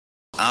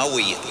Are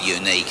we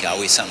unique? Are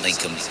we something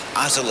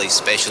utterly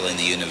special in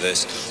the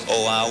universe?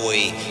 Or are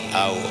we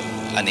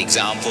an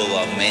example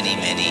of many,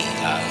 many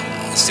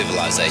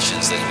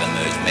civilizations that have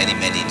emerged, many,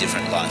 many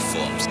different life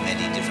forms,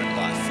 many different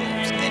life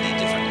forms, many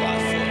different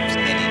life forms,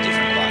 many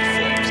different life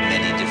forms,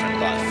 many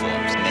different life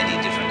forms, many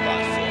different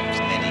life forms,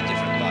 many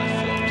different life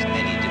forms,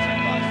 many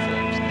different life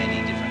forms, many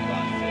different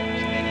life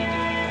forms, many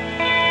different.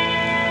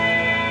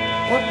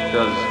 What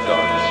does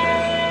God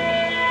say?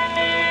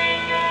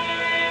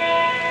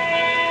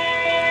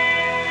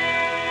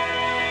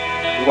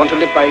 We want to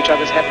live by each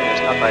other's happiness,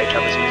 not by each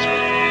other's misery.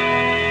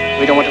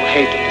 We don't want to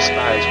hate and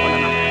despise one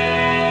another.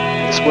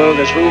 In this world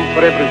there's room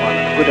for everyone,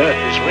 and the good earth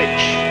is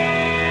rich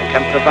and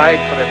can provide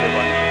for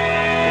everyone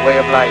a way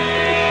of life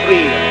to be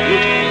free and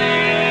beautiful.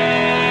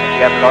 But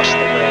we have lost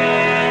the way.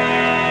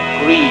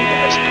 Greed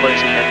has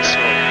poisoned men's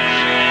souls,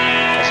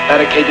 has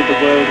barricaded the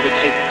world with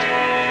hate,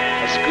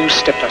 has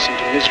goose-stepped us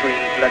into misery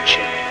and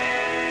bloodshed.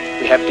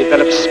 We have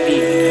developed speed,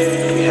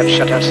 but we have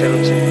shut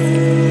ourselves in.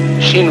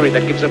 Machinery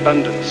that gives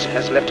abundance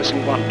has left us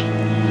in want.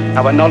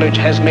 Our knowledge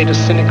has made us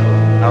cynical,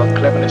 our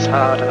cleverness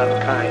hard and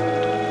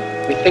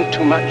unkind. We think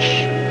too much,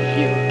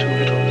 feel too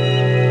little.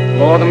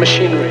 More than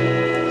machinery,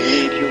 we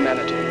need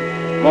humanity.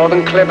 More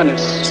than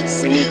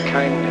cleverness, we need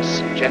kindness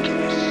and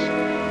gentleness.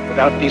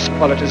 Without these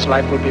qualities,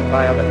 life will be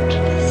violent,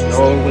 and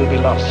all will be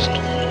lost.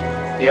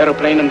 The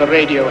aeroplane and the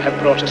radio have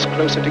brought us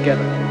closer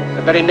together.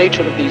 The very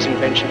nature of these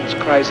inventions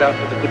cries out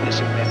for the goodness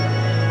of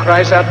men,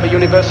 cries out for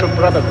universal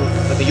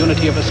brotherhood, for the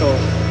unity of us all.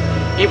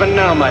 Even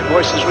now, my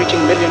voice is reaching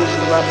millions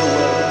throughout the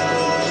world,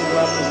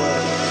 throughout the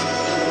world,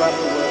 throughout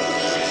the world,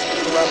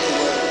 throughout the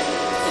world,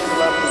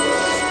 throughout the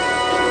world,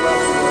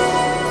 throughout the world,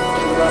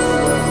 throughout the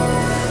world,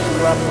 throughout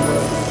the world, throughout the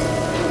world,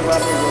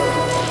 throughout the world.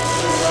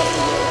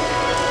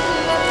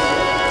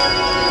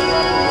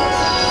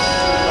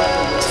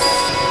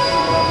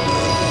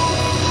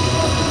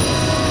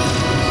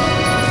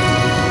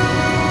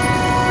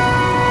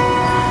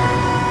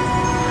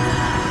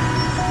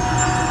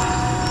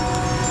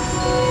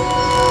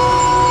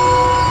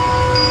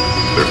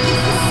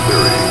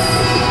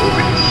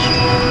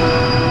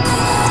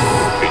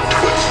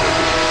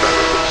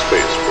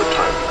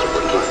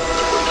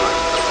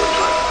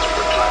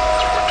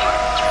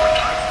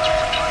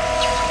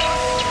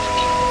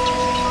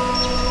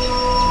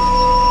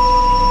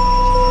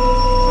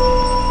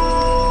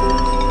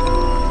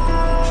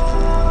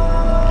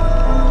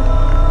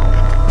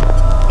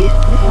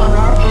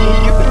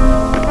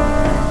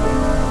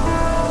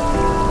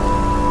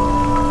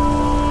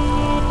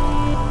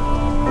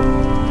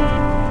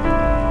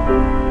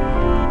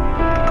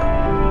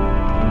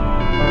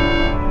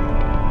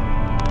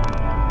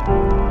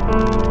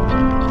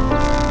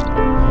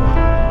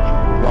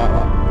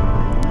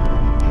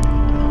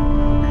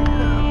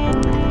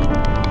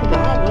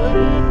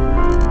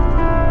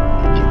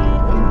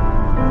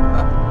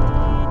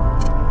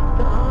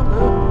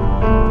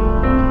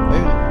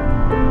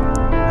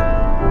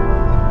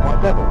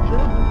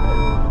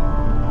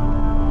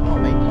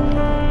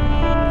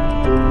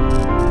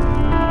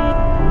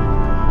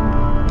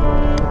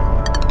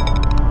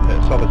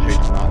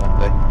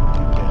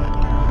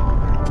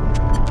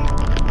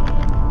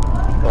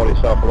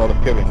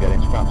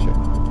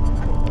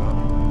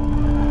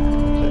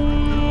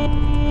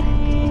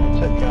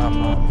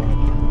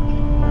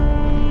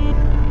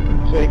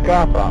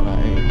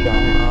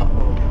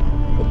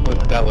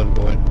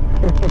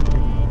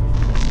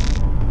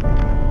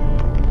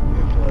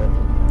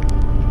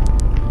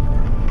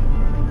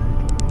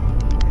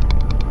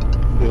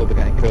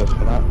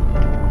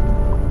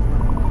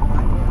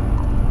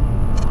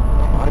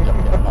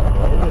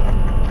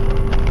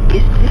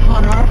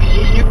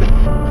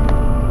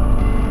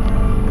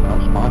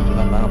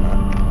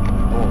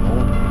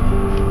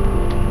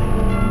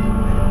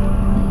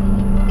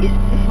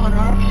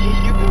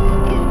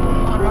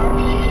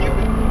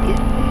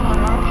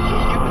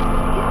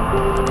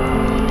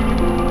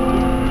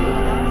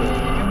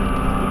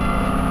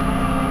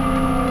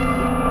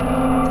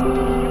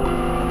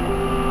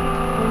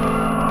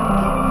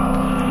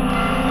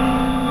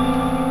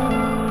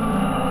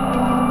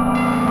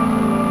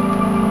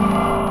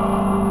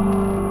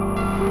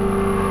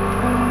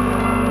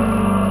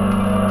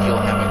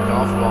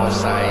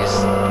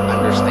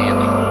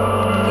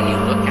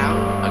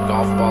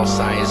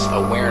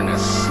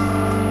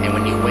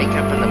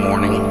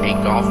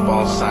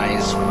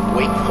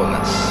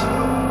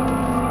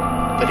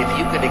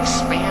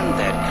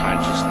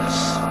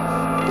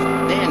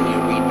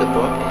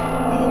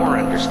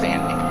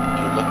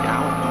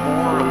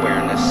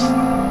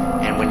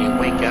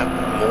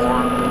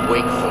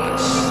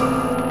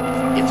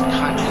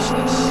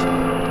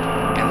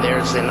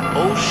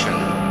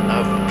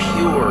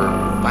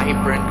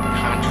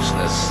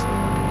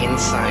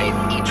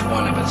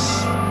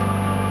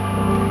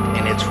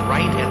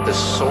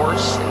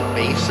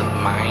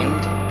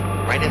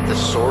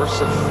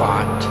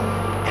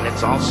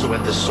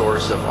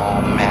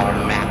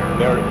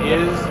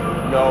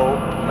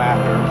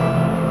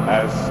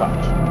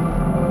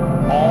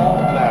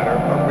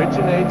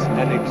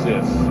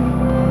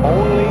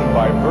 Only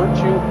by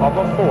virtue of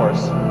a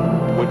force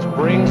which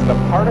brings the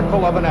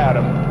particle of an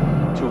atom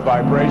to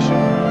vibration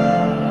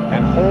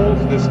and holds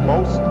this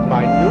most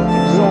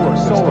minute solar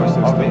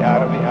system of the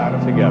atom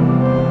together.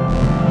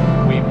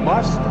 We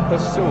must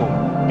assume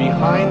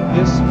behind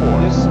this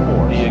force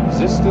the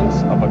existence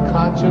of a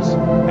conscious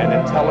and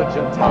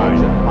intelligent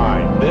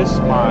mind. This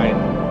mind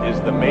is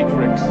the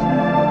matrix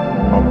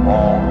of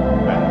all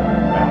matter.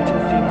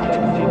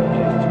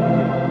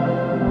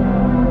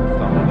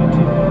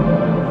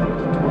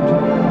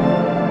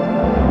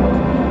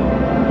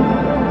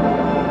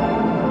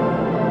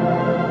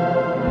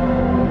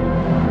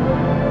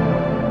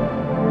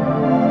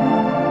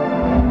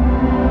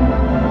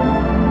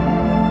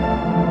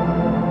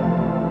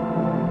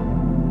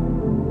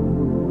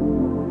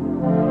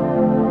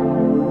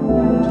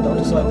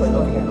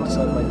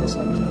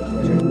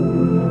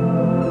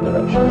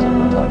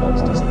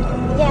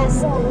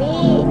 Yes,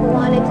 we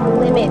wanted to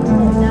limit the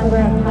number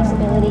of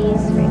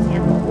possibilities, for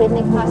example,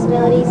 rhythmic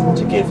possibilities.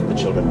 To give the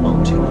children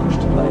not too much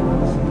to play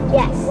with.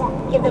 Yes,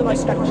 give them more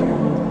structure. Okay,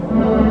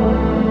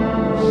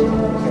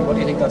 what do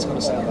you think that's going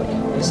to sound like?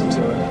 Listen to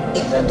it,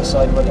 and then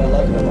decide whether you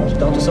like it or not.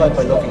 Don't decide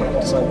by looking at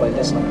it, decide by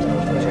listening to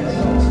it. Raise your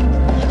headphones.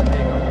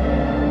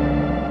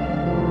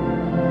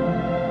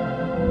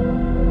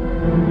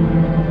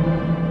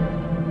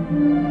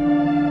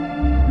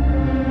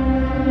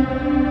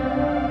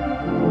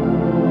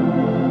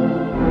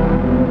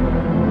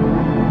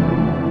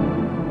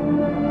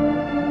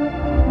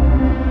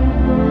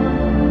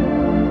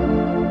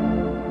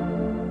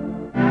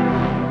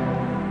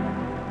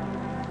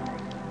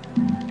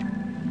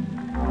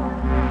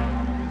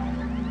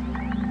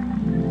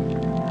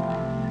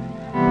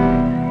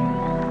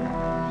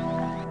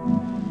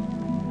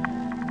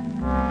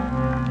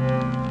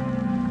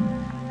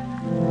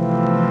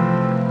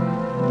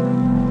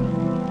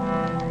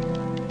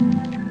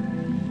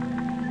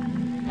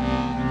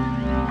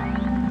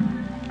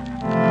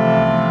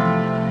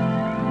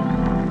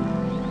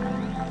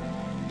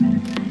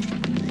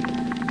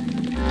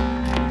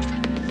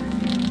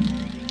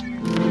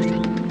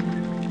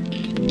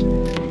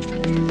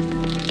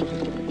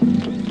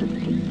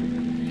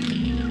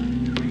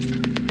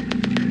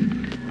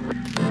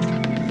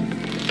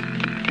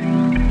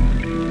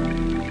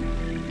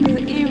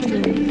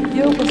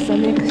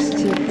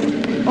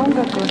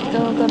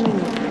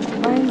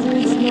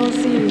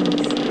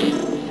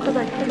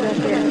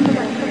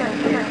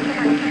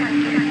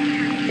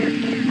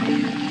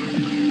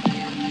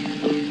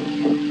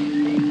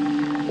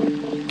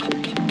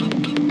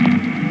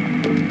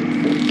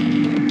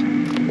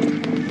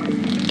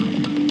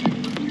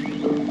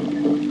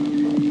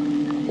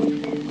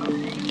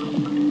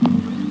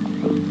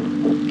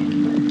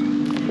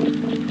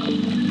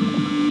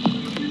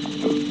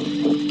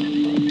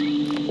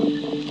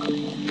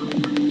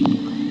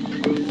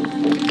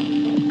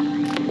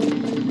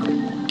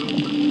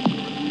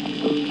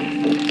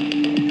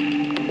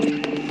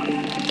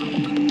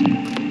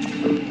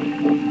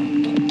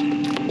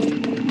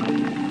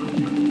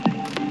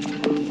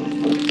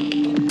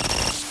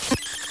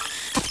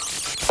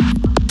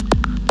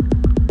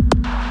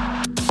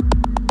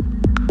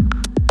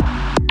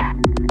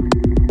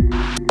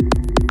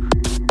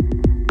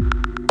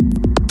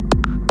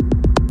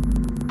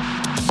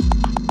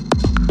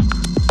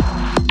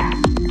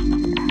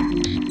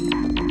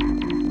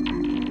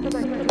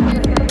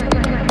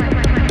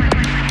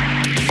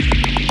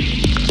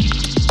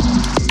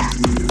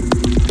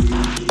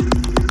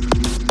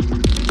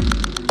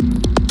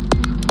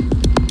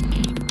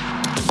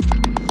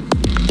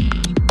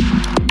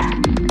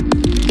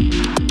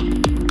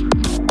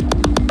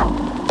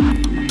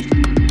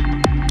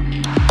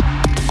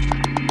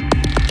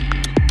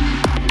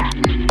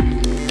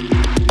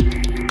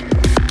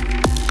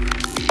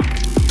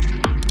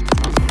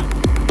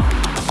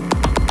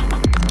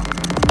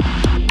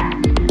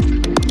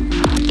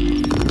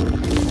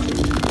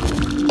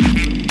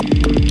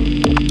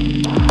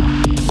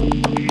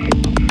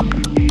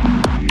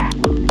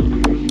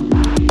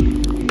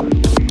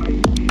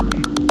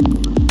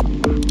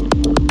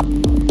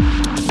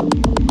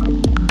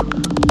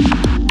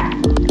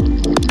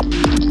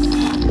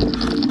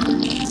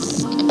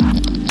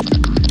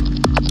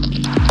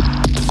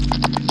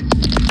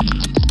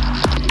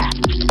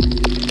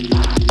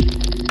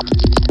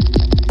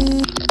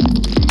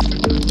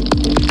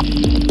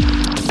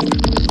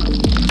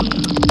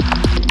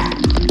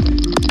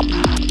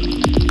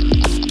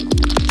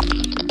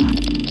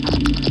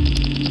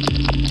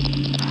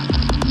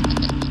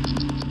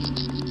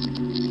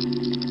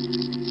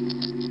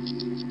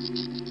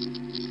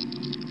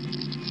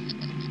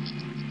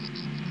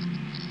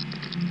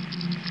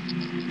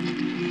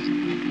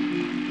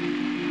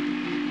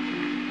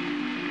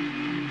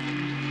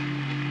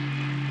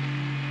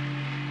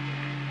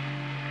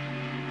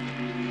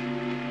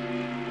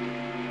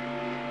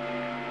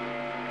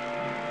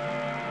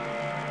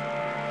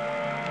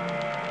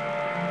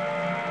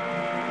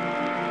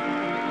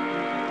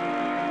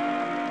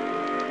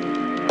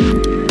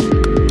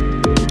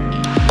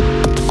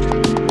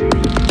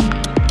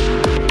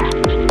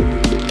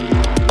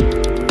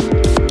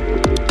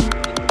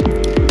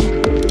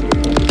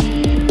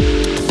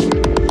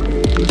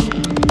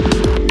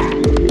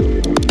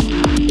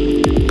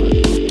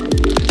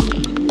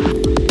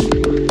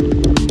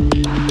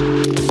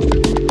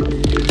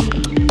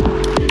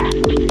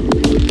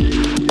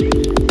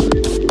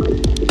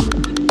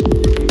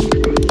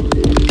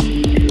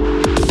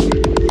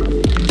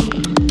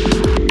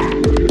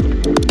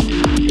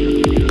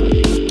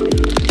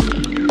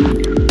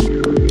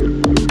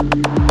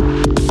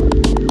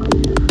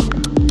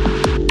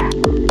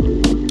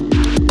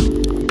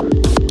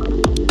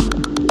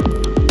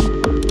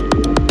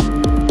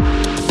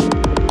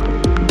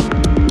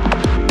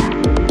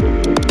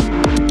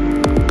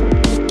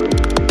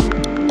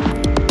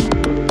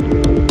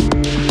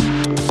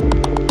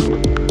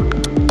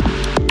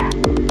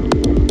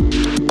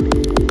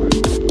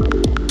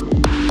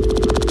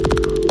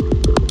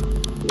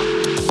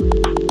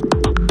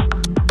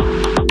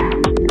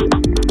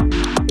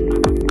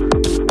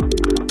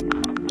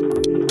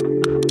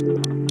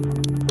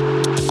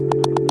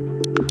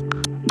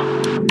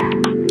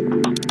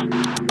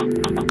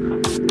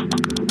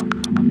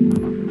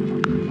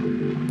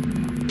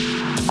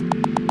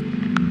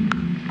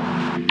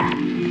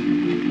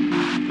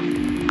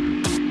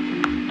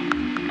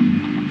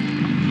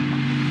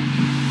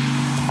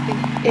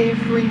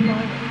 every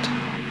moment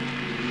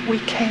we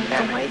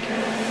can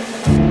awaken.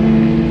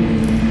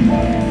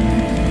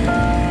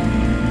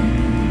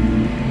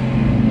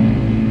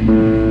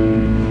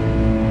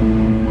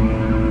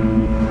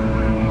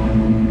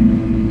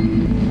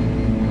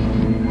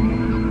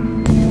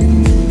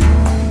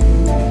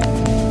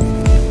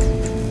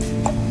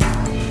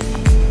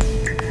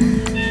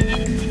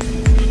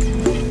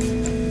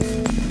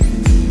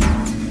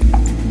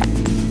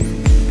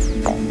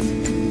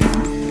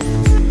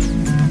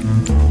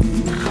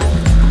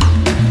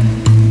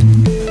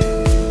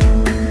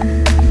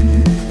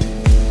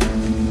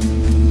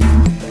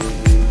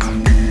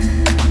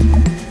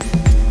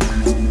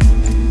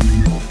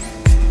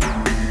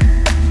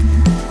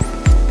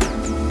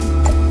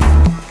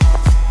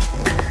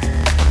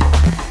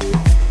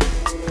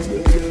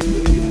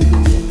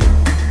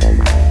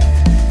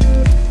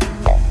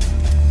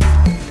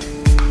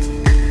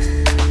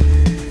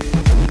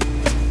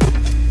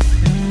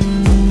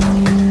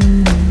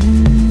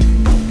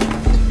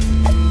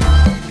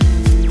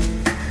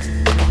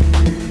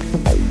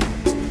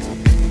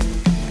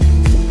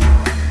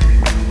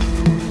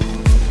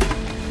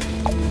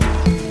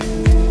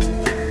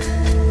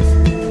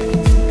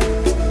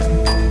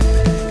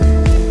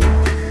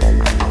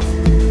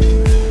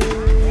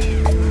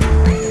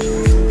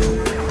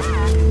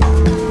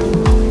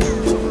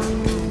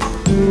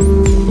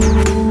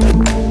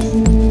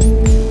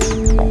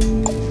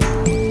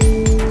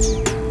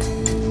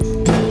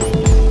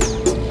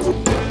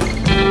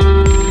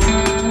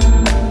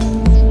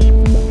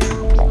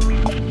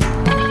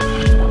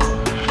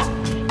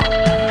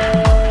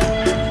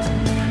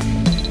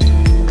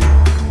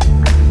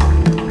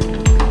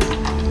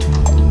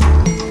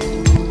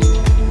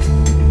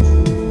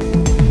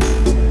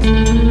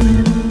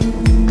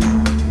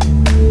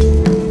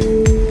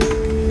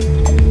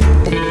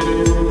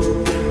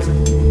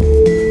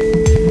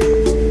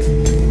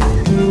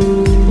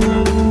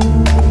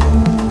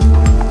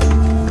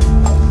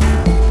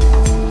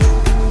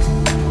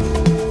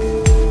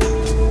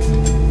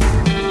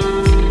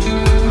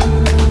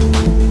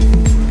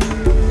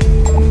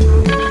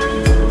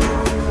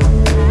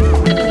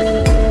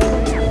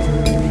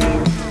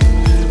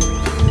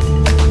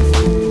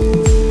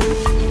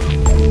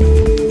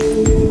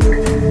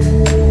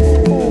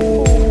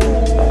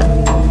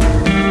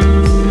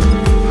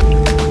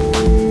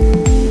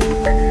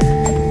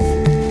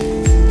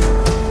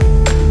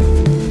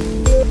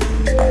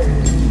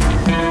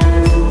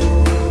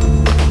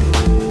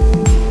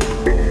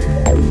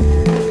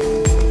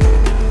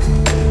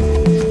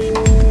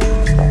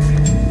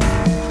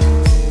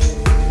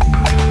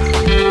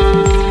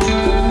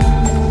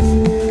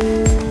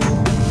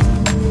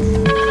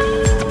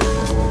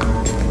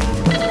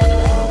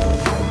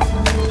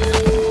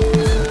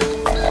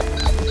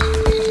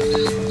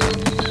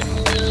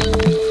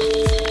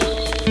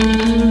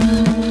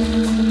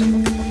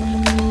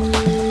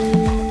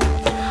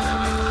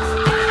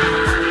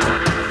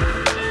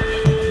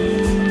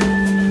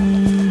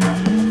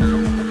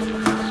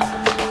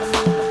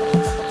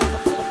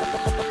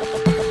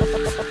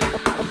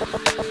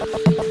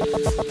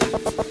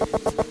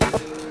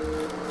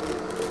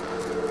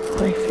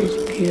 Life is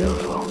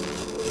beautiful.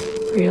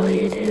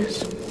 Really it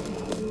is.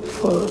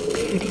 Full of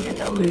beauty and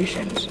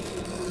illusions.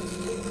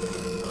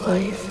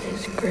 Life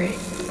is great.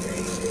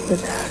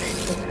 Without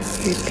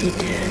it, you'd be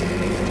dead.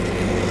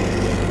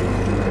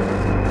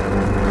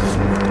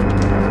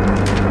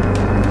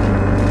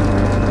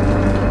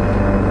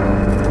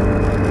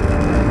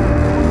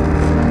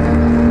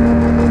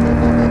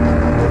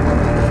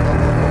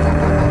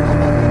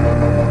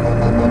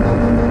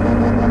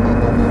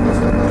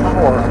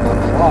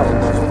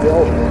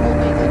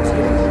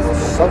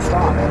 So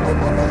strong.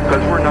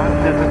 Because we're not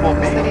physical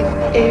beings.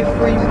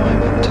 Every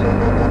moment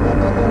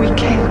we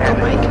can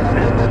awaken.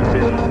 This has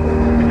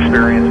been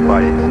experienced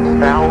by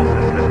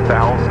thousands and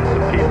thousands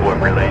of people who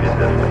have related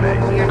this to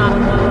me. You're not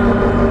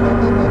alone.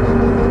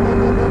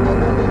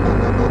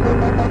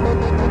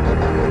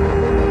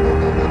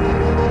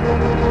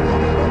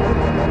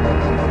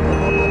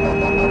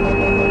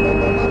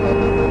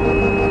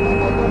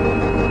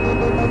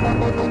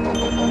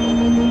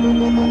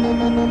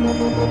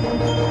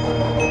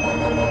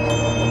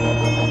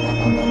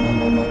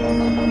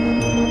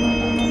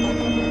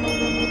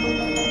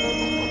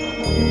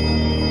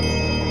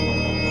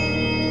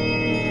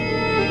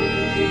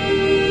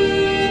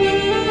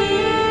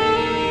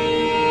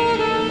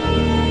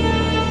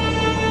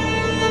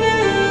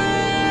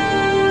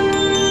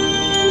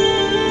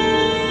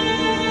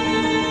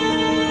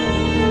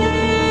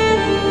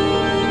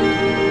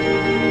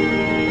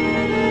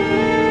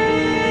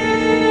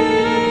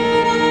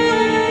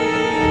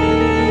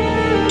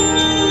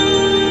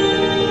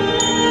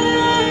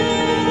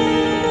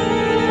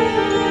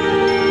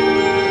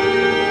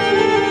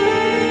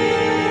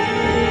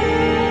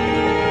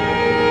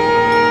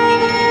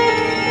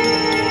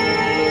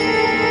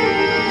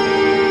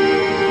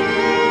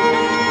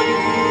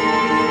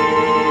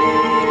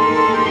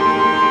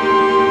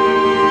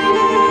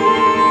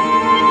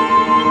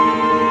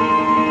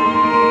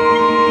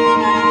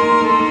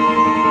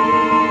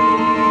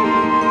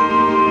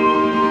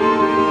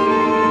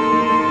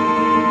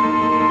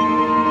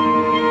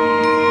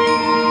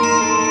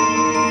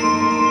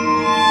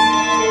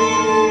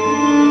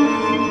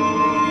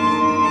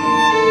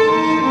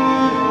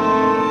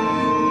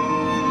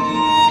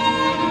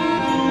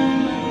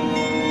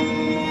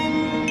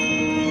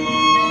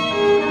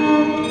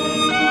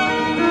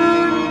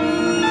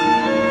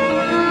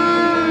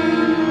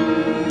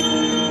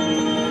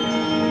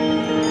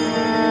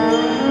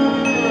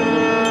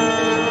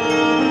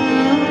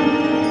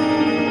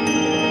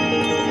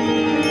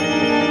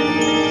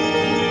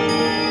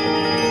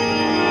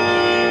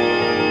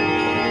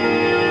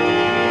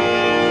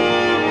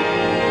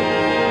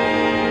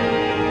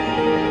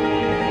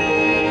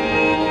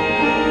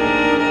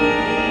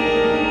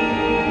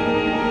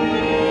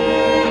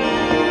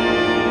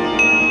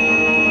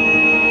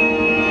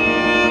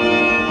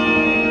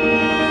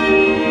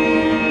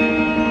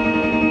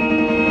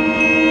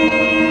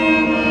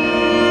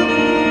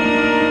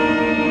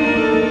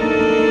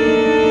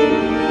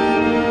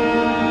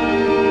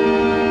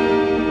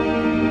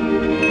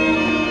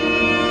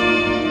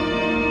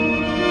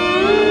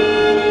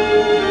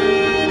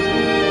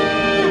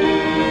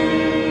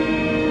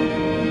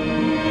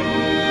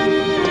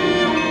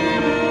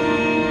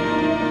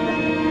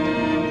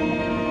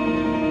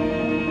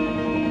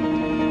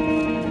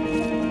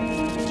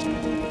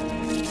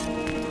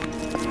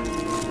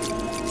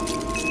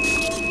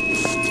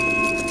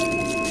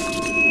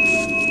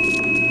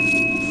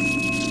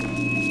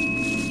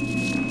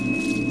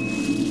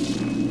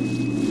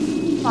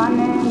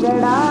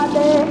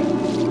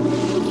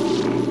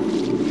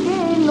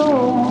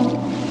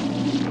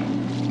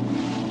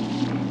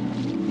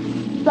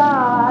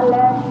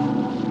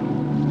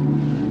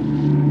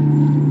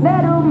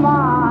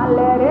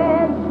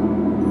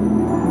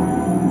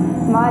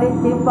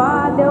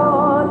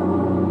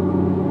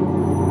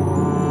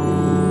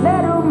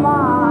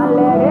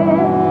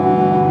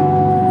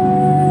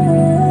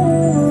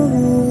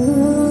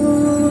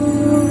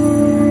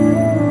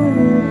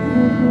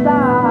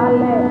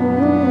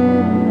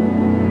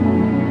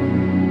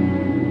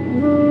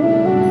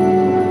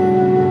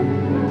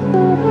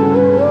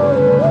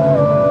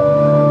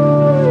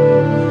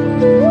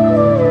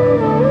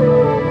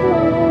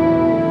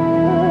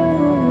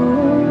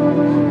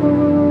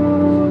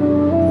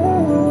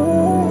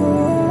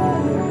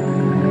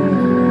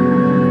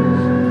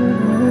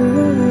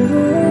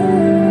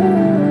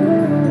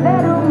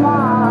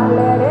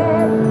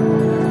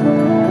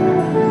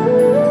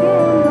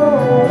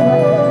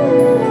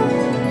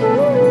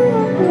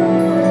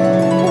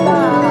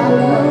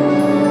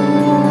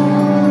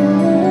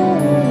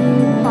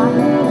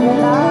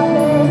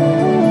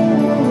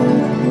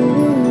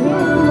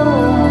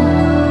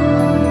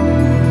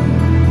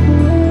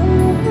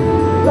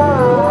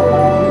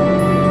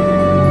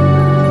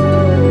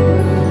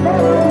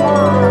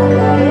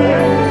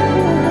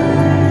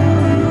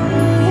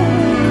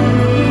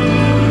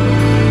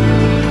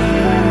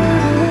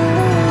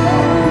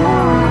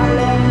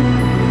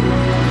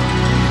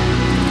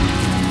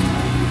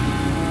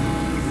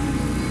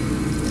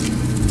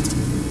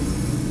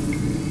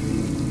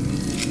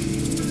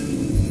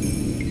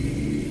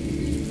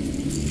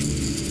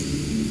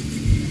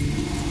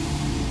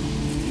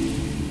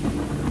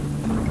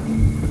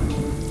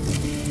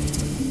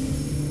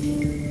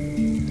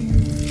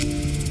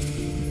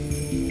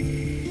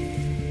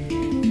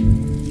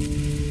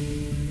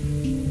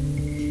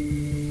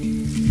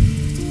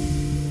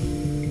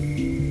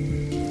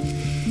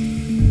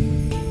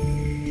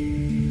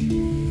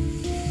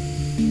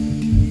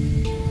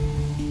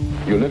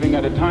 You're living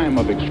at a time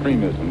of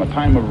extremism, a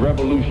time of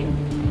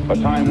revolution, a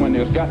time when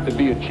there's got to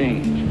be a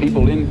change.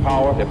 People in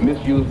power have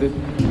misused it,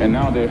 and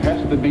now there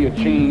has to be a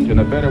change, and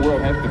a better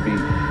world has to be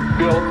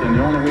built, and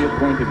the only way it's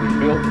going to be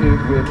built is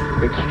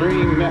with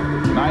extreme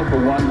methods. And I,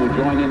 for one, will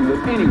join in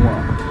with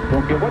anyone,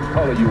 don't care what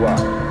color you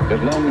are,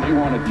 as long as you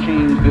want to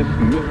change this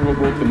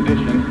miserable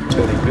condition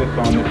that exists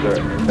on this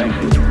earth.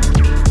 Thank you.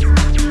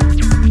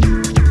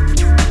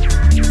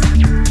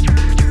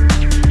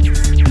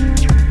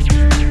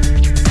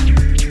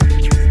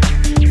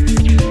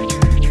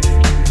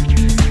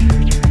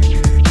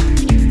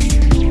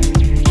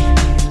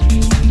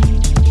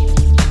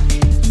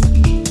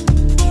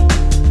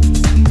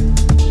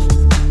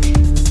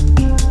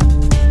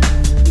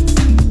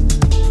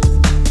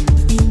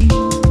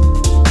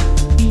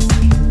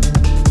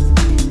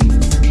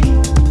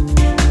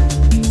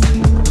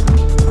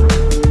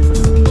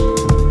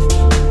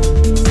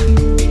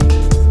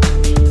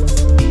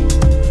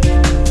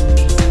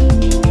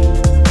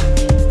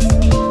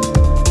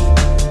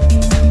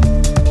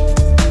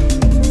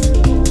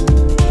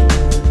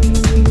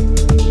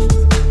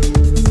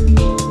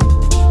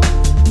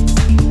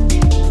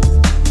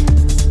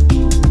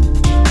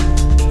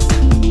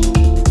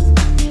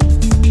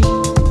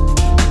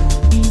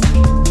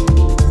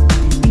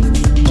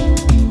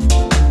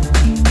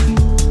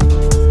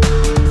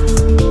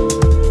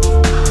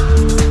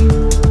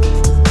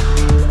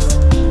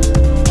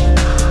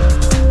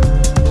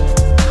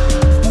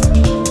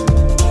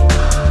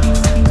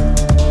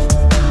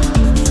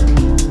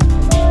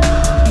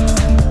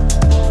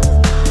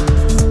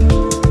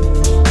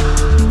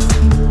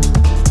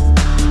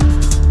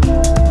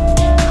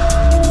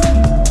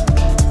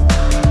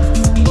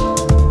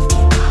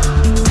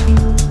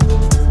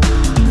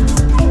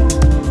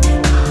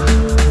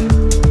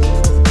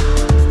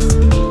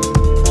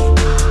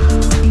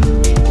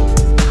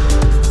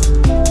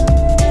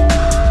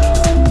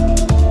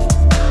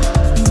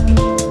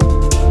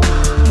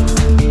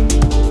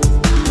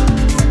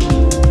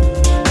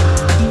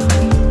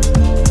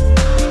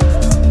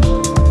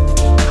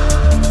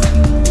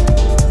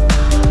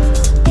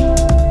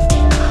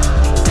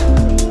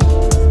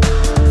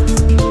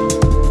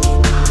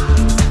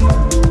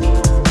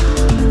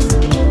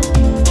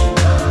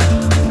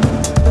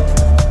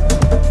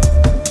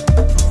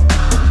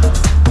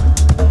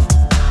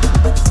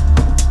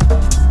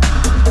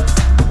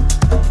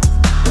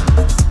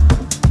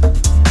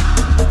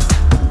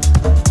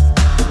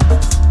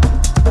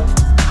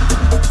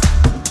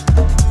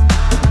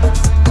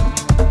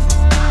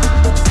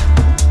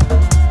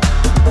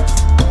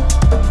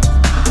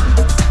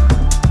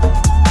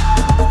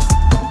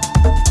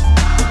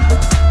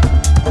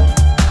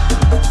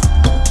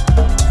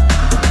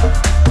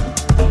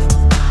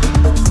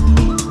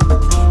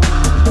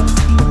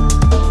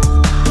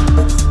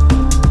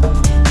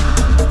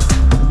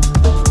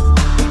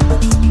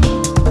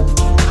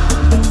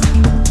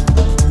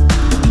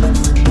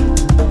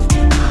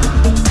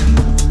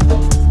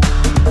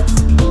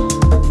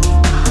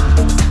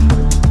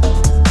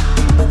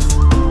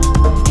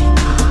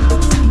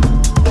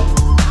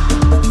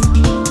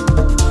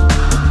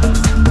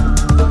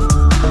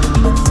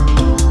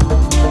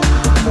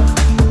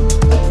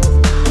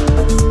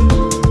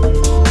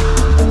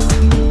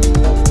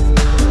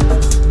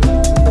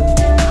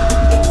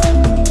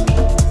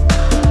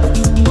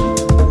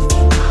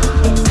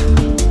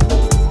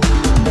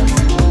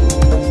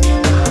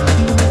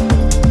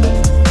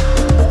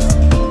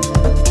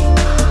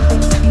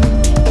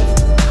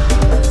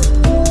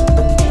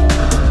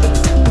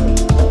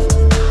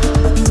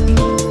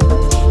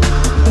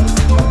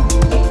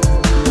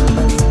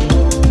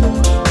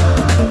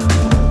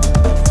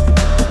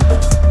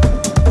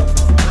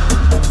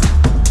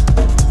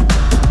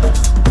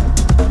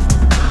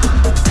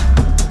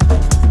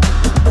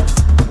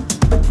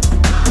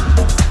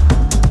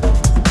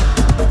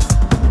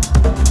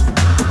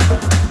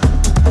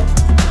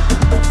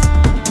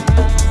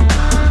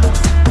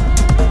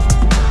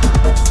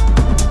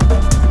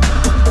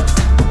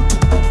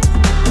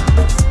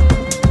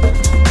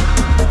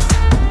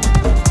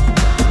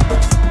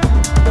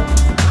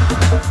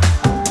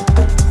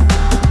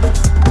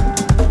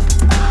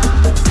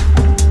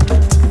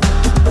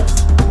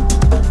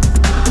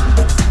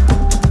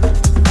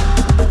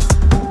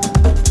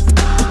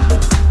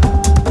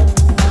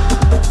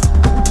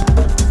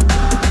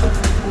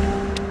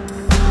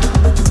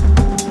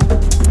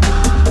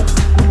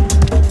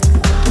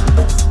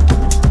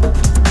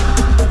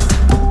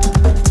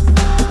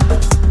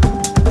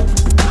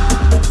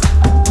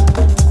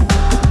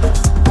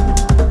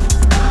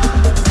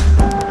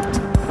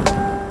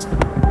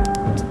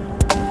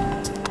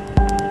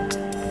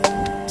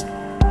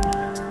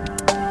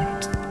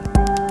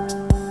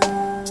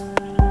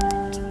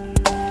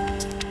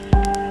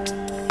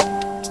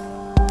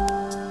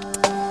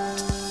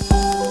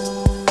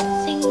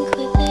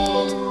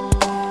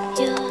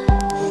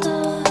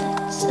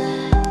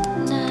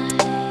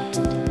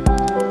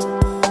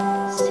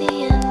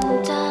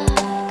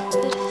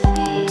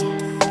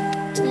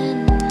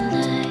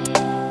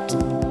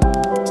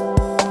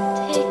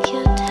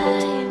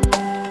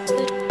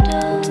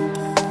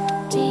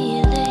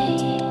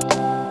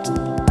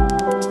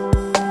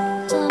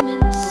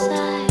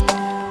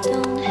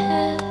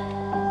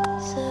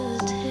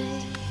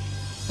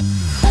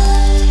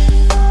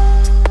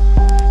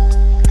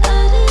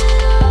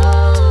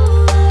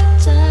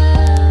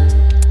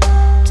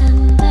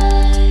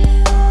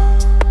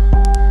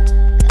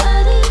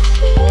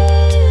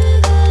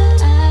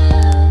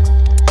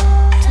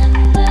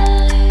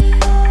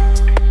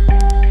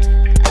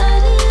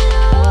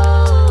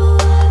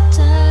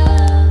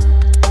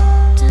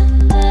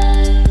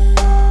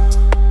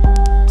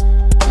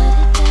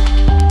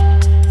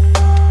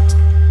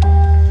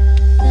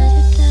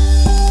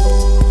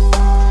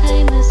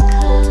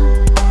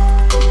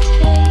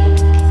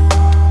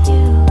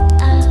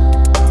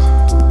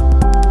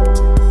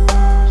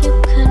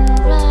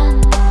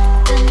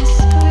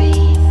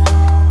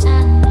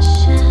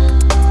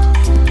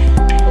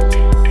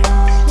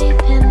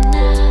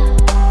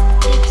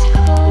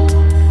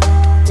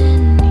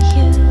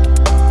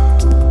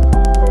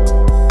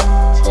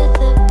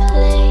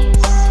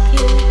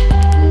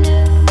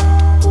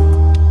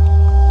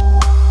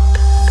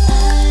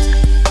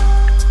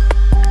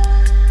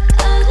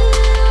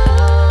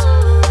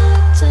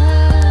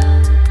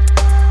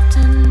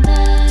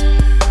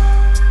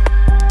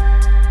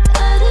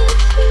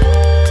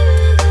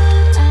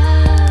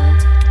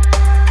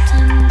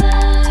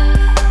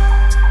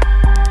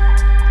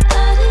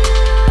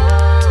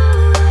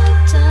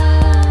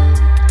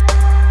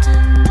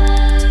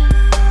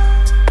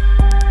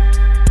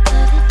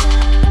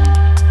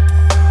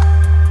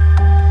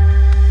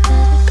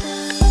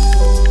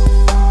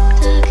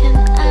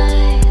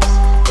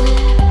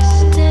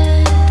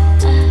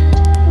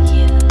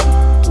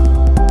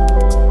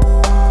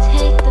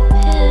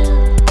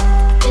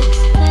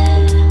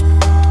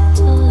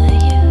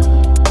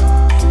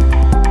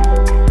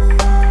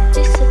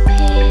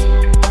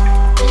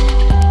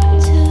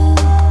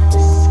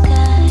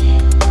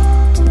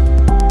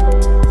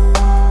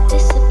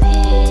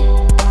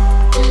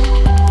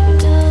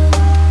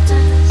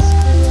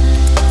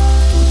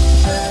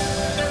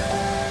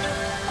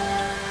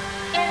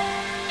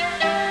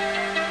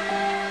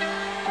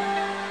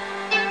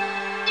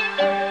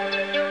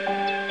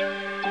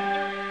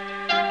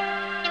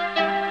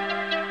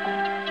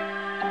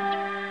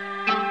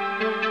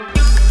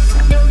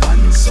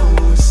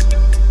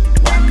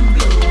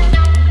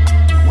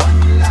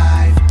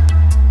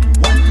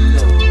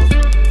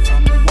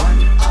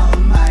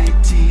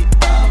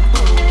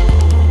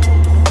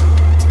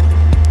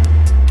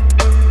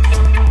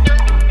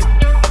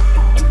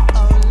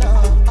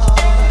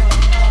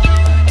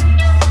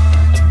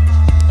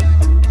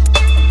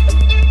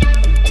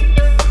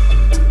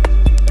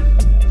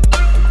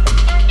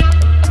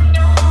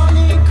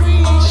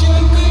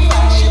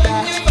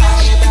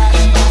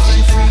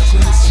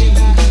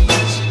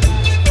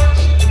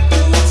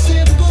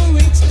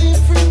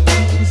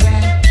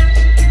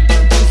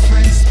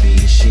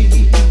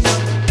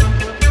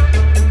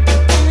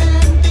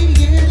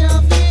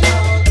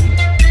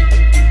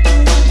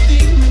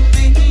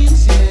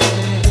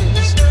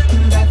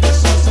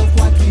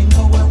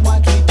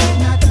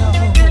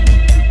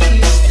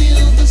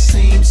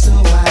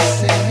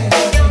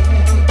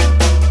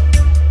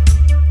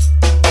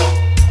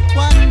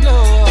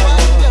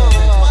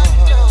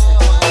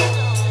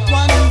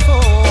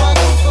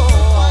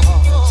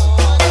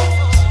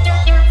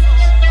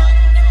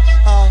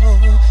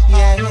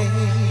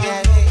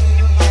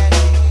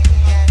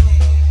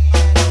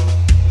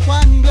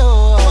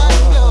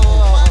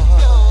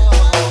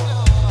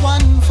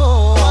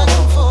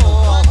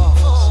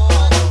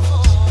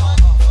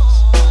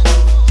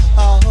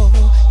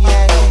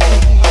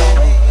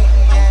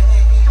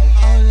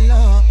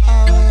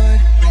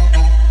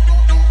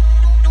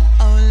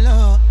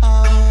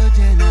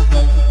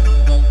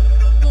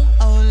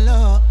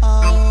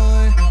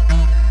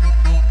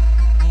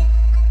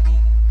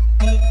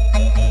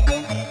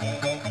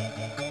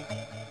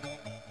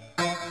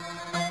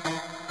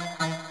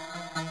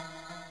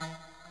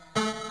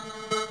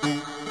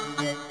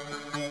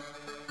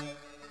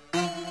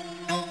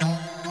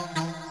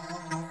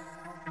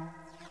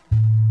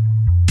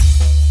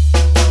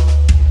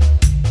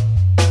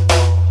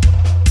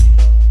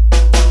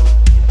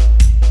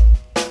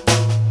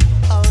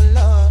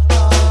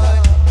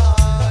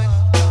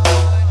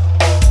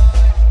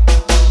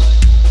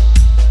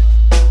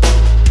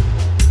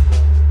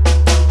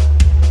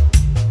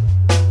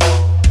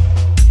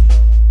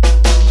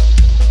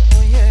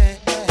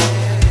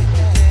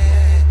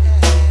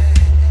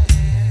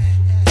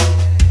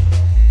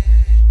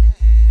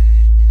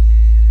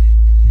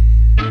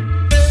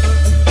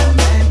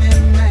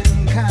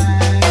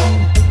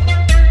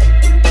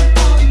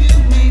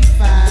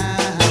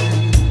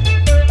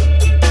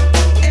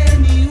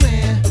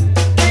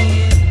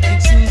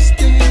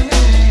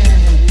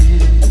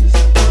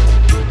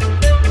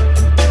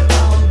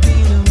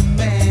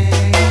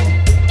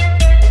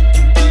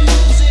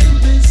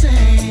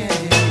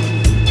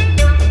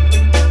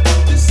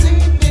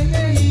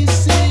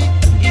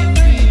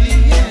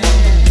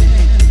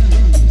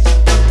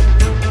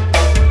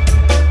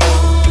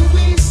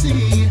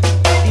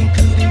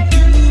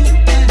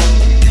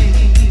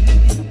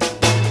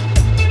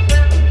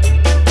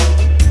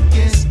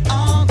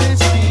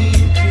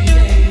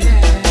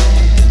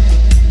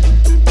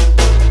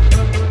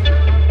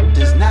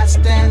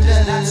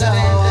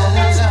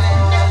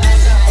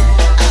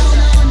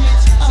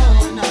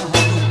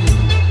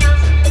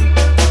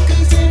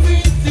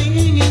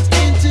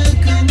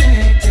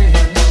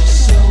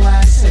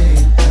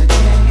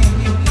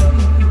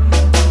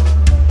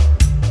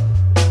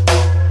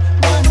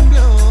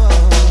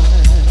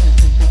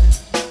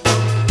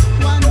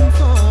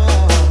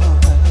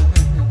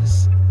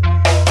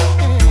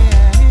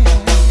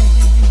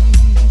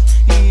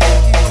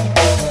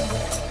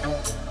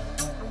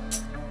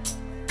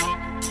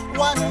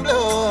 one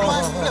blow,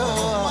 one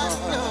blow, one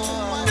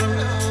blow, one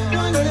blow.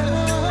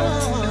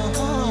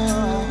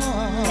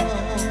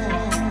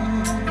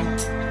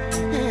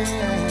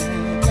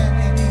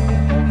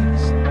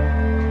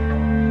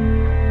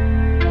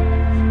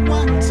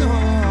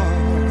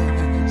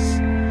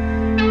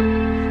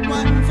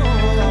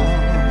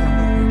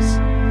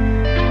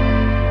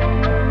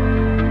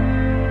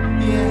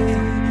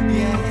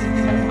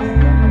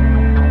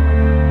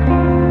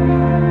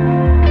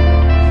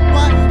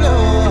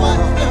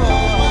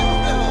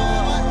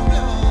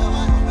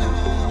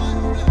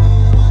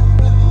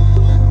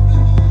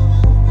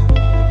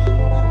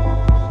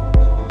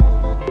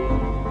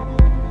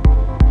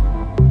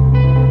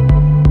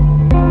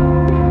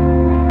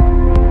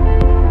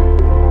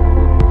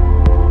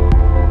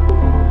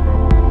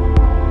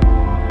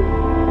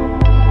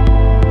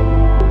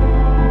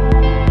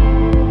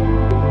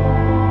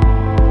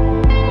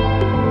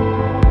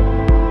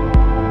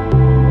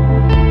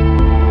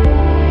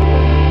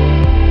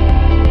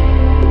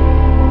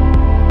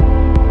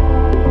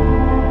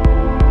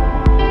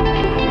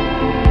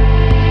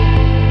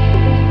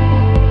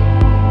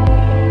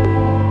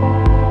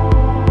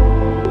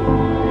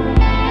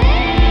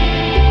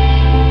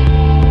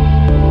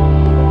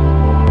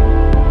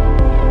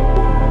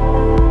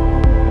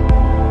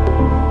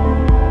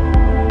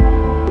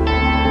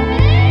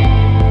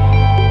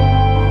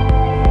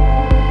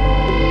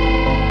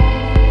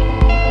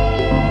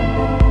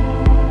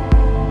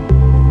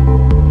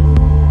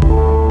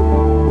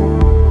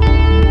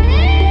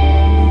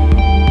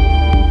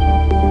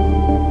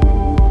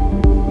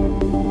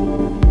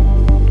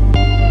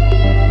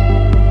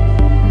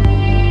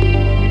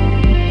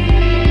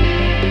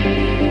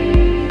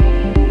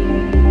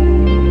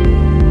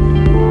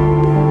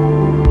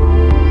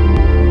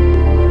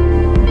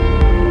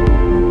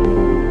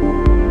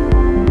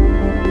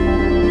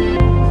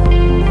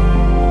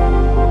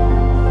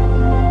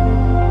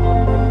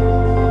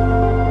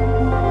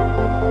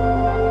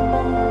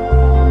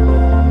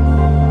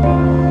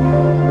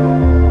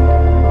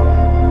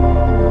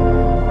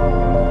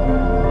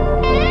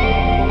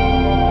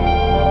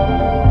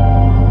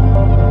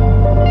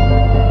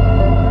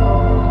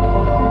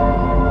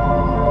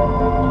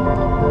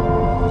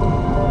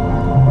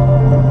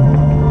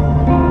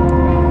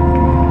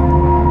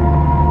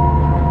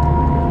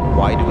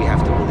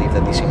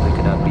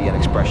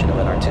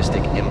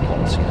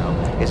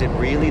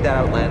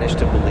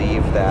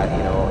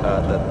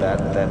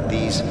 That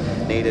these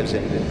natives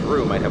in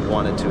Peru might have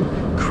wanted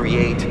to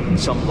create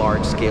some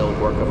large-scale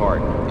work of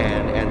art,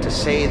 and to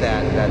say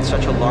that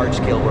such a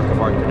large-scale work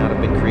of art could not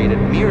have been created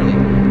merely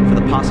for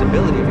the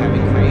possibility of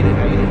having created.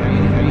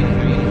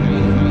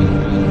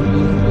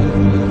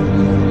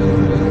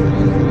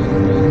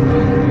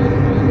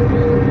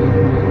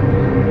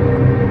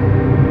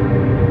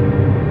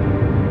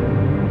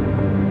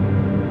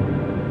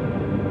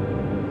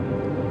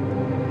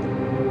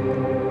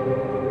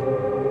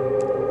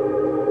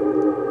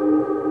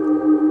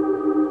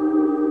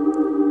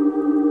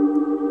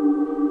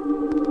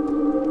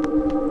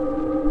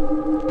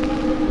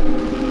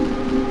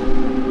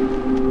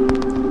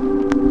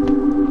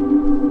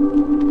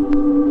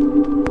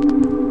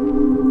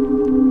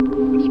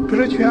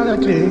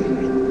 Spirituality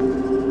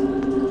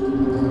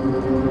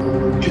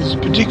is a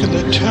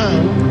particular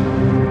term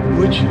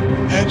which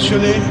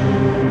actually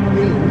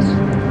means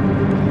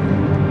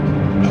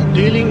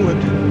dealing with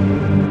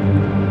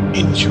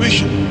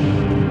intuition.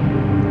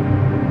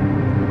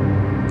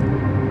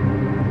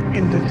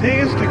 In the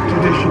theistic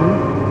tradition,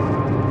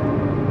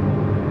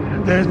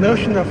 there is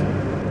notion of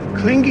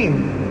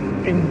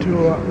clinging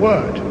into a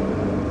word.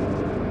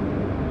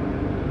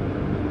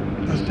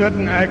 A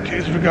certain act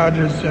is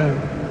regarded as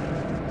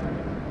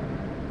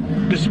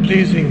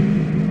displeasing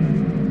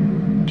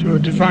to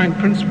divine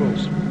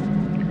principles.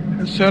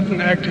 A certain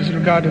act is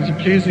regarded as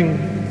pleasing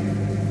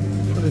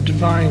for the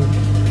divine,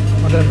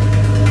 whatever.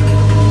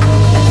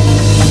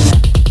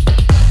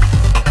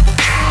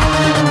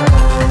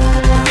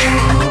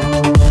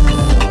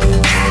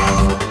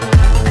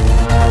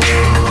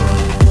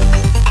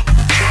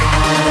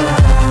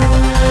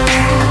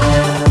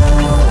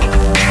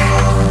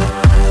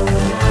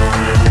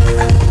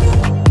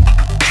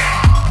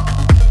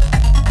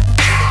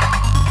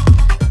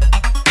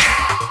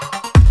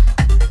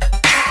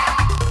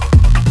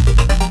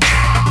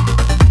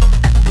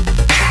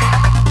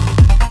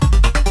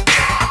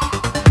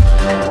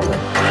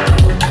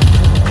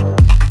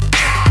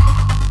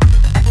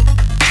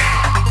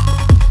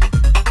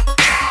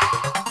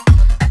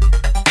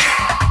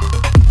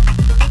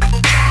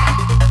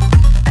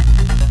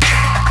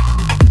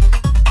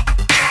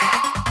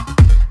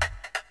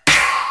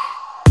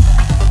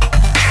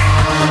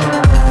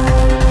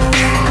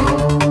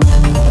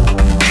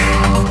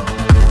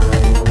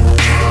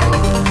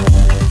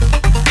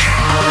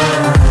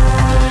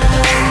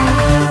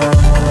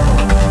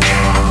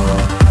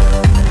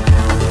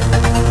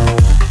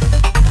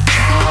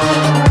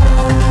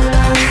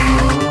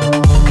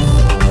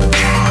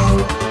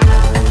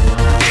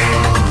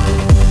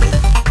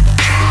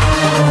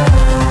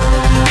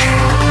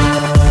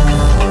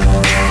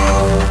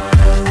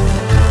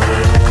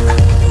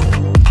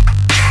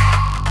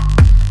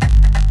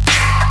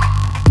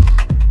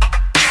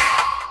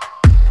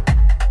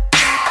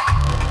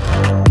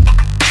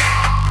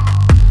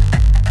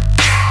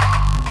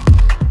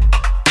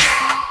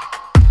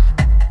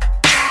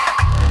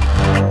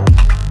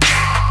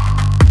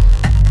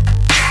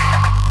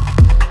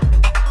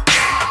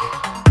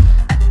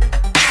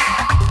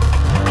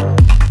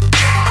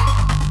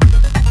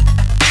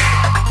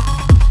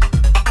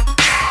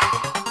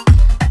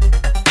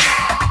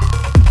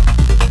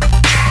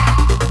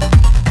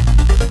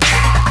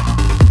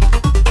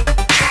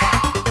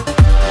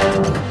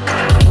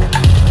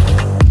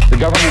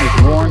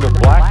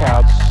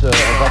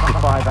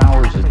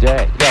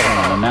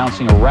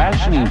 introducing a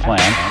rationing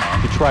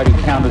plan to try to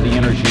counter the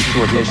energy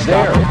shortage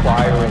there.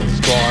 Requiring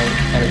strong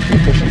energy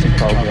efficiency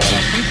programs.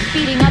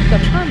 Speeding up the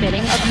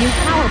permitting of new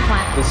power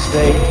plants. The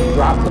state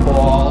dropped the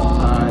ball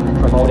on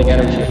promoting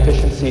energy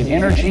efficiency.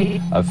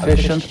 Energy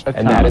efficient economy.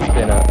 And that has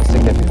been a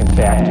significant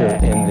factor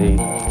in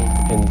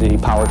the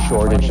power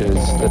shortages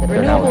that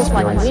they're now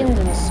experiencing. Renewables like wind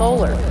and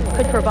solar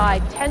could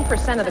provide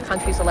 10% of the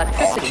country's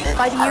electricity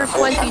by the year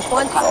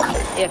 2020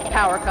 if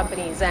power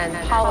companies and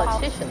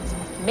politicians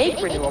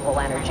make renewable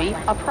energy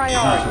a priority. The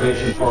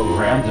conservation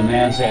program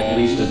demands at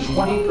least a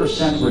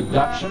 20%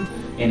 reduction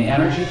in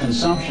energy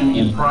consumption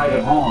in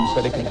private homes.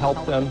 But it can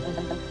help them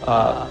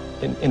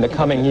in the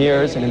coming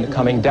years and in the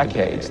coming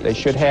decades. They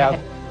should have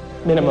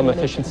minimum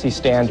efficiency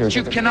standards.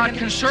 You cannot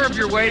conserve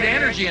your way to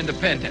energy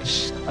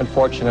independence.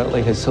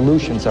 Unfortunately, his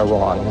solutions are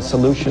wrong. His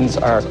solutions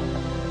are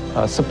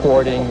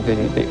supporting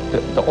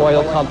the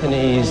oil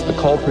companies, the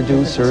coal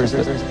producers,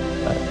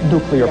 the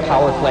nuclear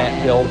power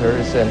plant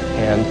builders,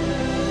 and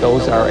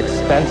those are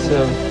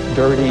expensive,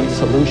 dirty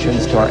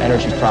solutions to our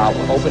energy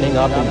problem. Opening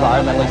up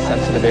environmentally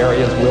sensitive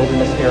areas,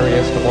 wilderness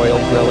areas to oil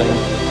drilling,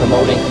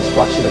 promoting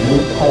construction of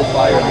new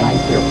coal-fired and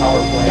nuclear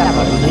power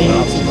plants.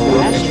 Needs to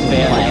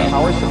expand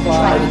power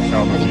supply.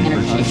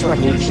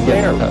 Needs to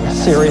get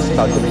serious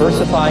about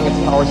diversifying its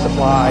power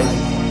supplies.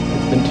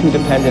 It's been too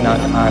dependent on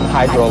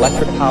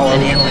hydroelectric power.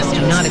 And analysts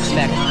do not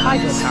expect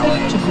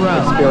hydropower to grow.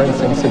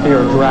 Experiencing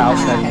severe drought,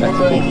 that's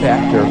a big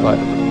factor, but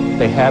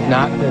they have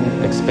not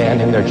been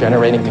expanding their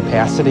generating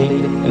capacity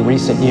in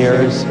recent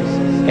years,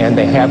 and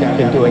they haven't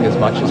been doing as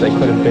much as they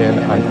could have been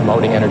on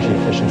promoting energy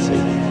efficiency.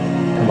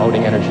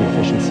 Promoting energy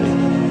efficiency.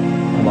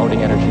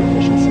 Promoting energy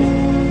efficiency.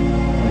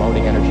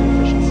 Promoting energy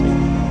efficiency.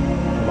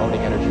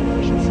 Promoting energy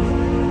efficiency.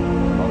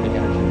 Promoting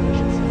energy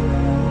efficiency.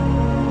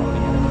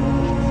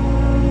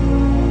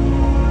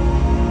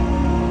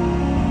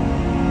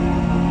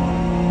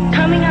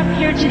 Coming up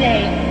here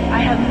today, I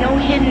have no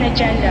hidden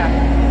agenda.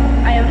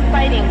 I am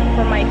fighting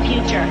for my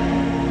future,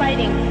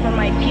 fighting for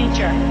my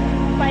future,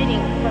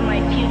 fighting for my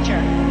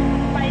future,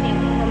 fighting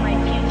for my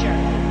future,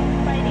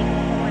 fighting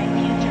for my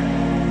future,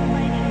 fighting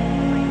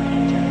for my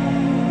future.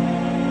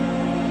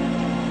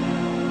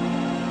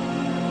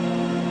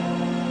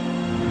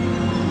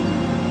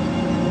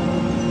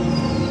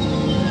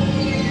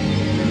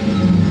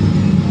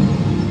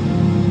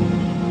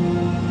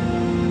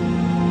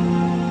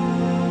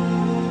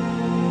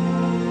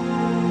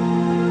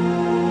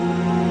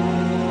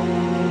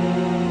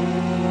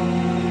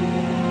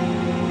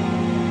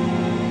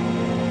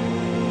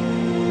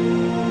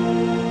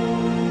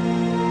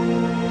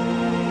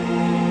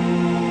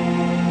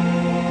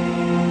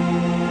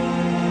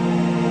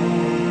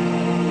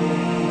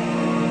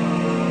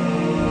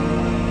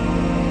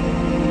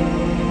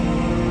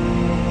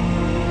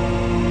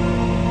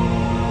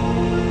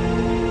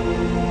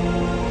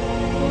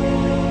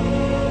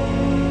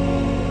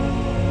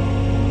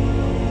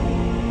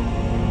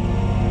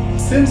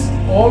 Since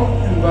all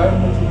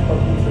environmental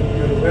problems that we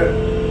are aware of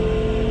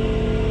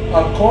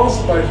are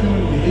caused by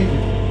human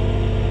behavior,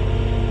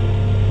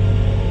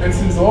 and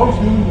since all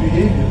human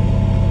behavior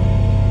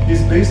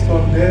is based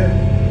on their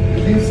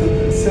beliefs of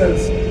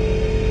themselves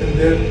and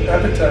their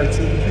appetites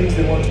and the things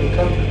they want to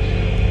accomplish,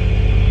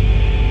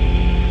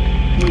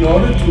 in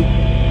order to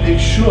make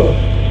sure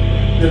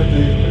that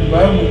the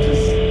environment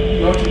is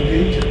not in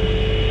danger,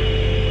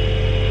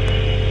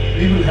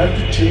 we will have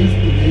to change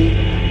the way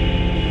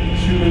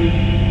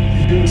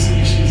human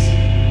species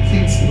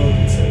thinks about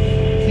itself,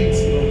 thinks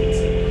about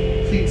itself,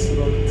 thinks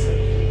about itself,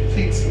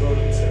 thinks about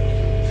itself,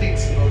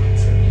 thinks about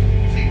itself,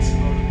 thinks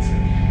about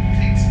itself,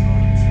 thinks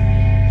about itself,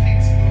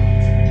 thinks about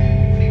itself,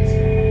 thinks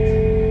about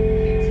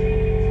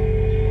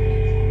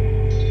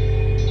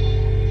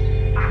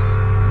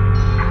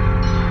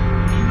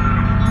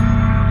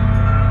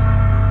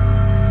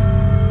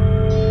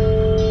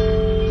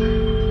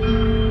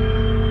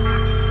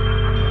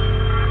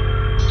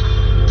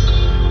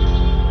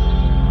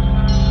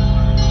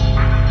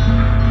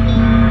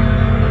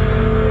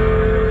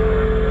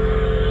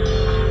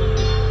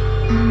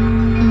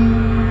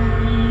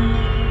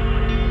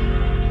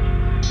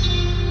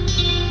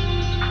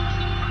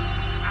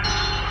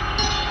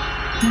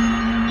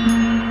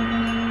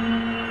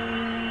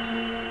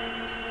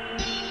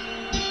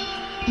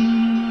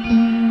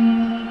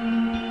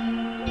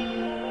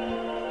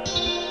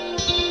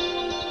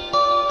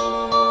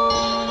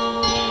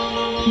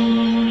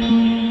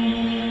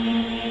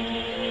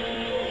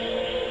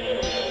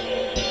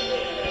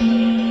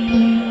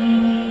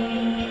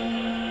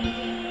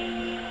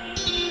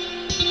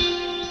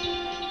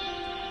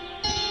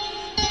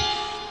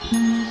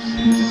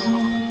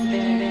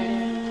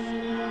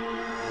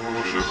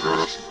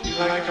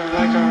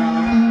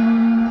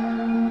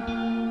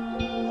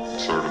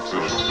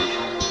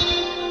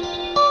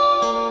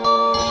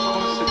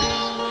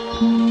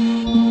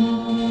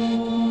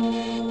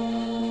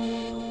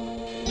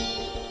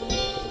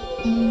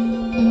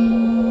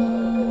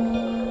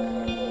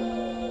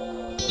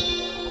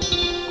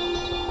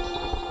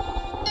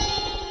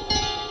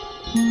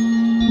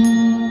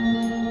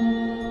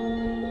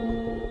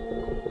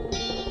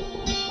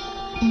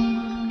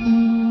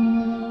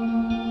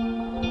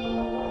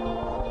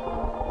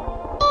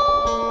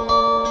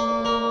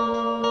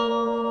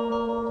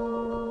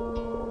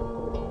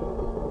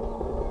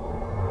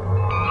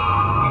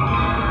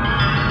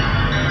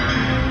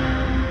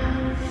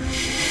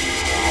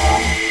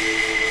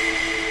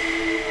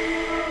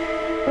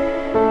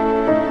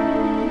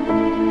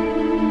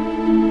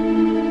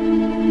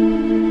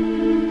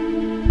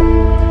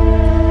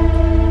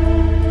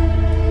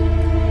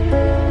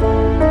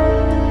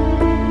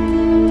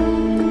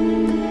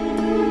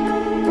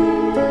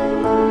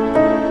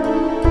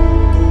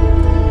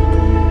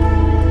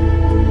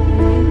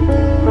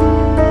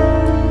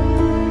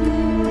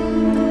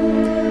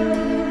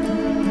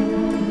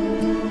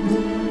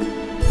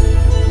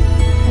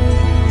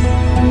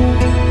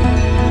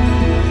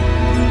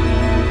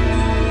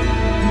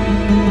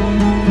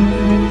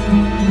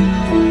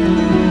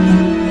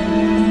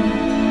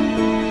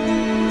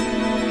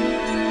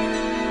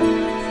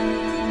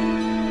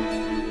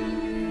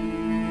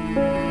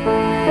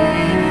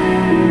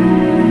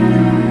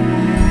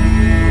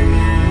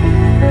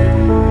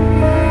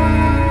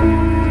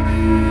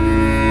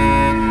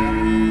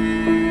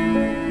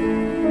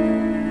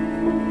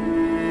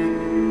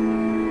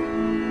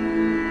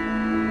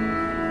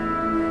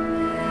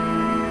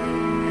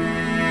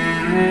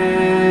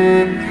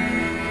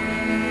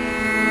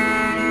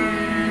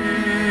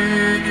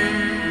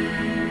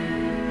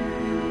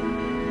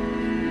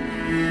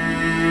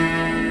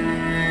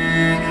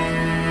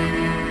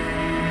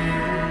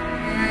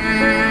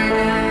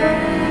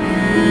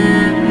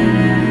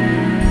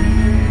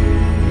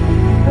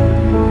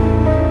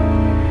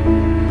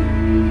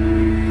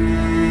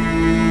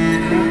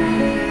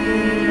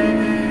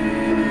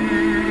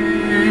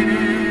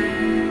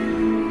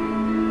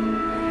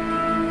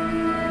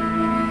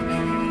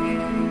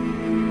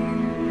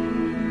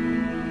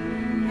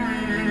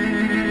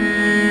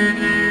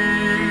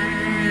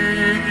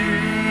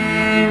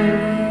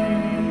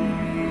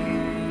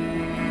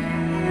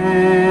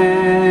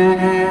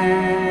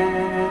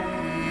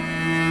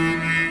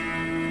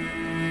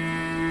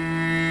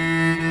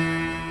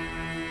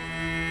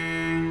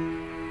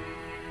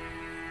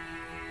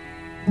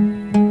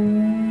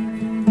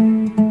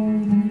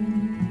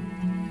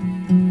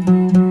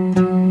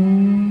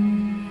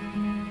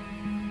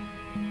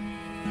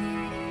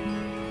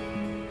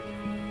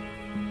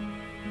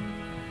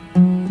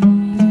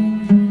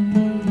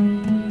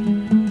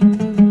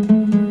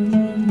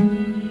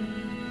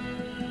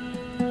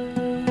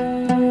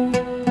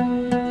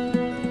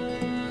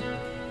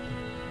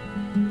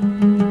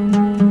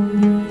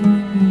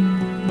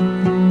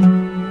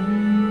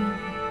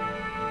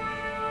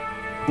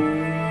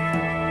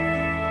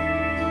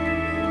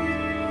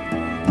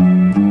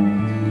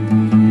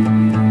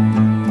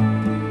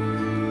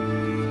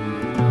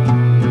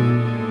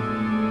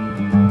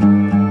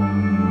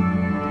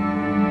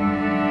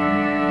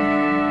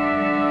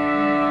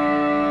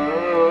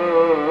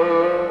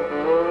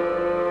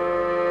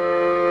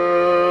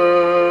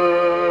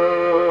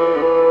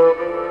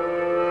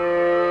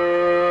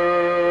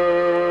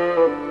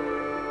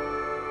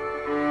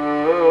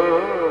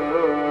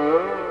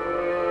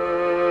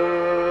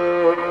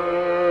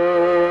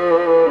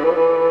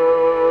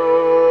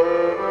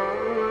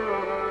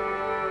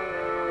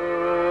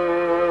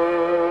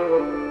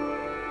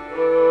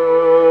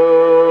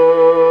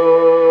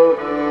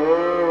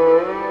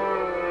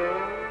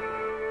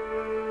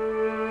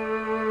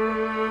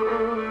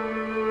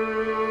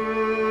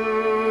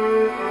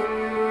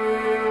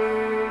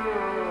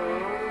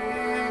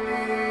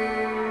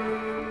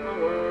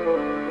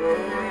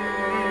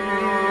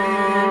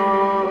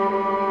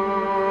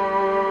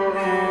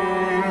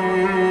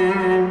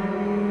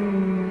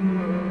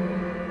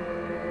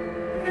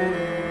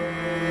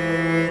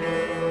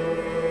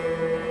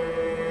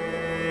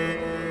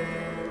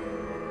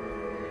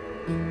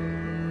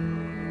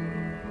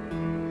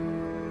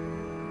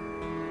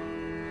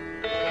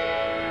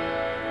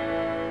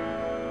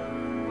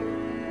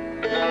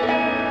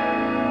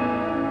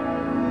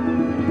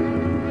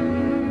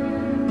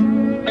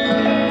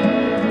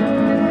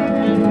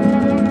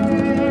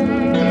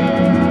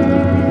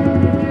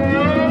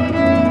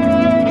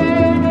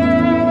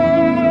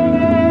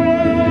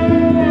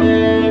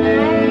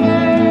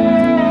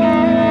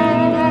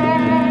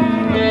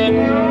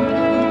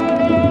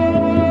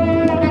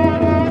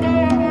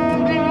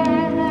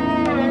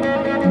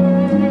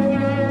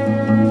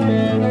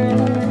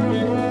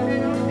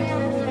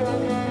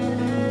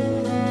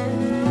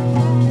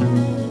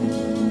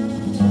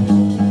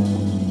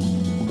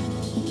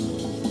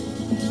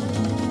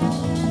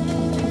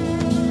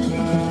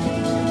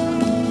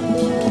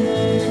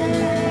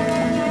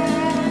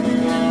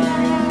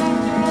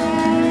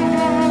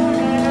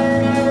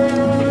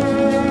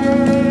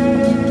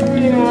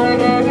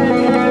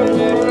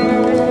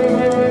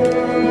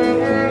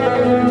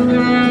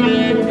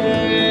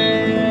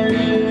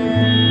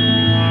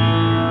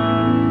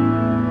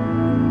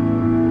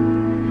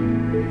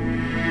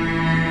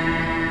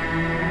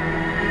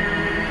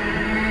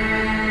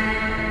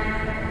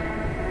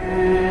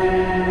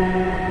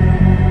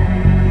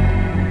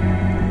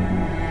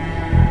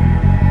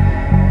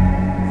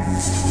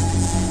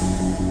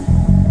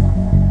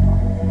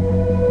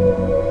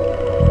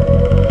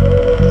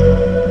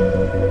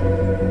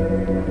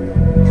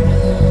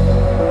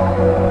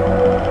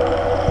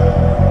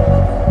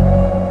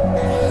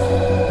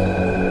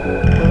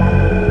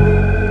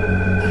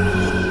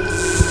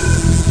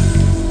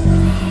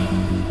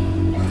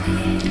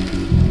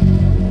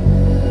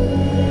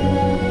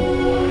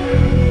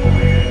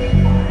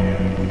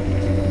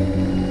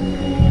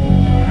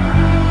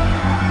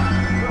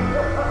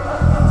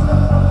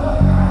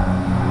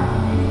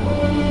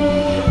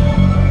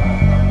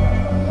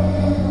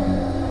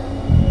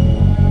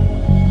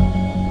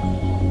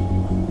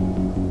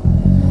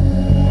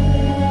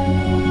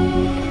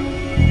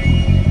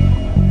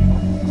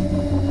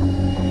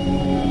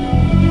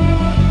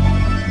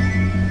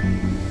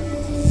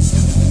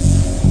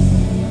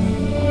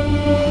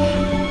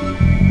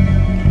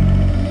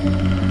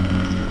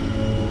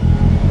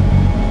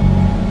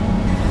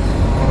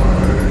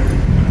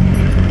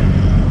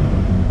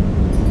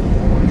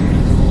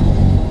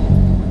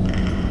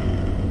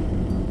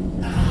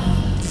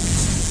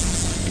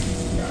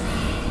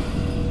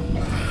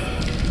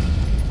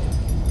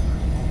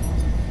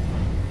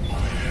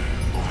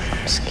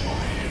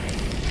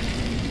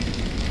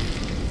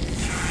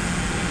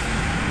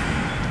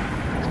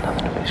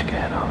be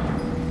scared of.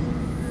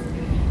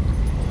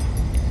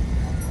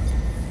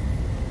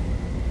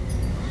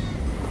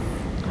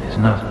 There's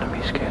nothing to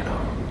be scared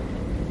of.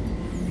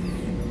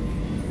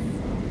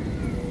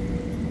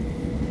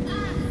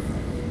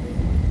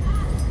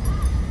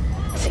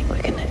 I think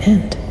we're gonna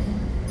end.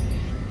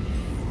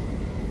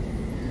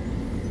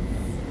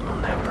 We'll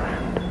never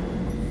end.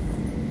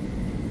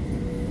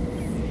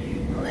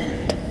 We'll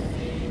end.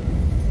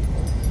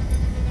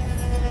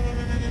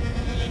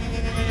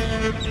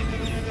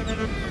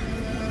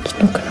 It's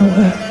not gonna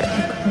work.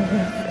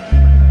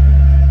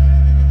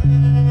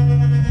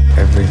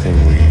 Everything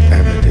we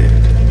ever did,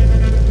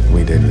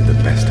 we did with the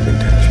best of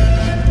intentions.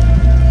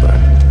 But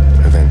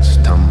events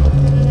tumble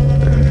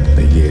and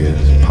the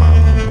years pass.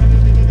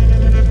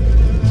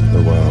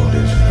 The world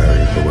is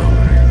very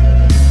bewildering.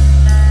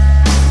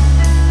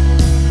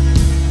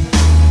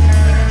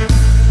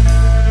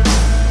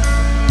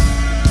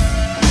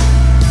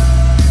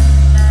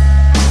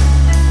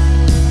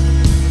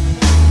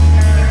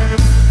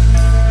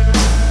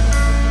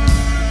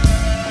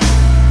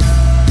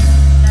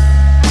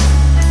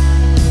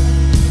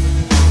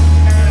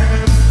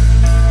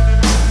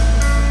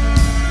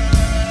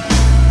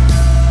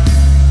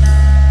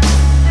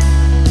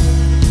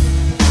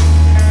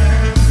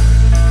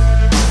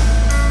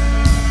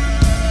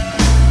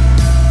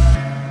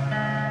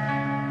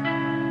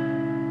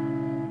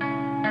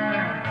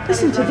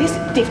 Listen to this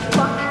dick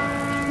fuck.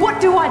 What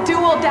do I do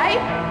all day?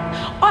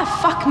 I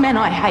fuck men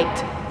I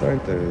hate.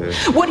 Don't do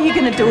this. What are you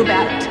gonna do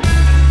about it?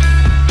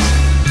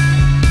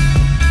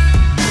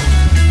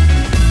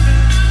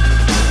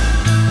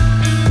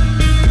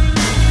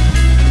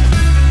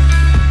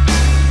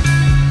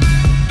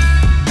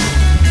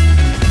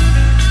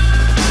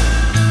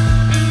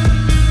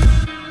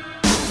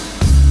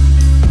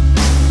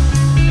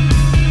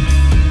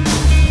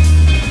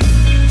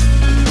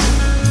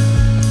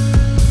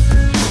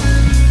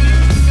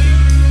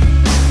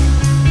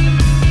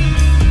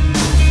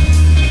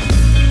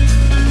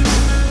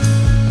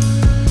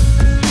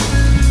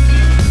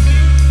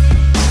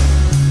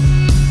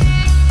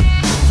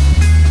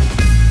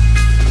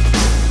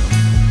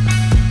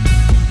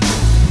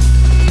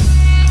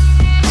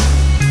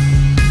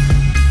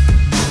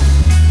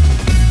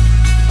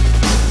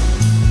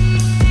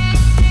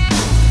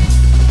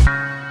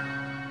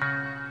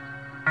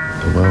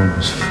 The world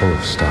was full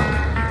of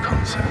startling new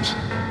concepts.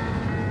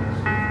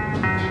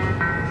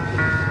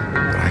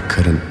 But I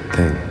couldn't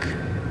think.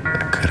 I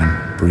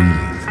couldn't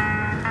breathe.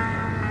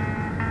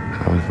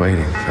 I was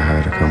waiting for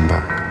her to come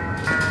back.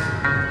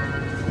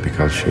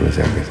 Because she was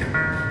everything.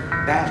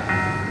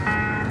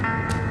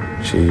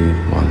 She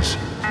was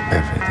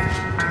everything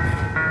to me.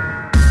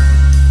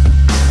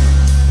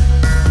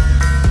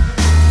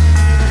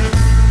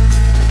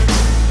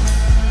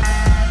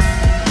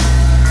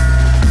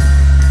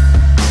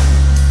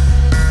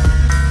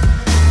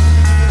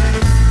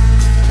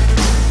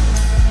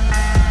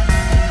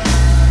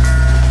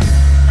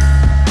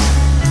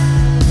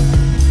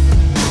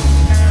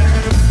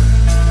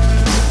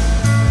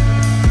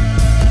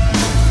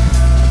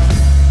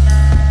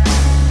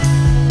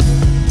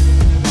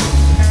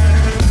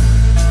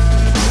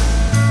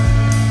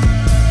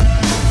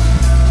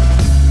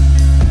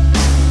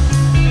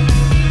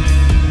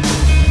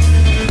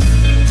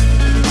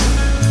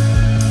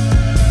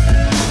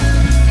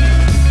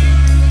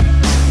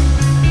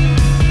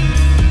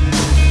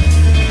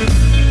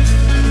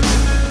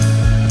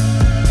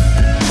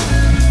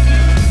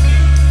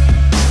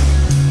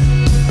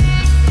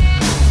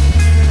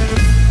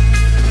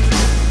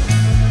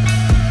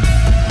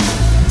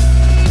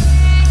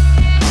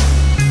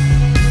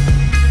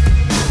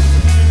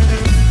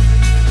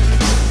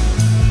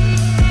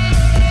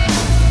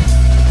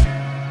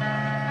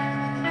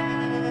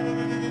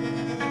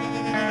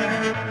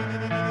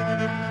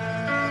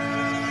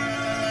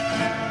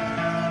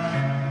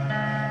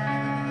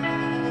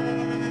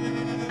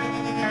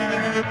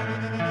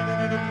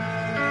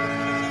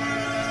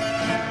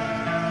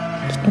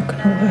 It's not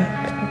gonna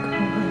work.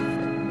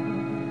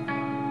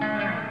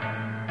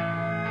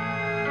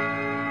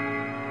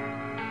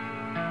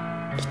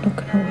 It's not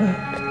gonna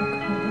work.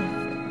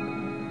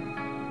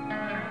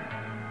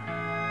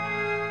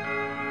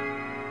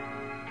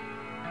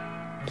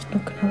 It's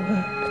not gonna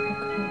work.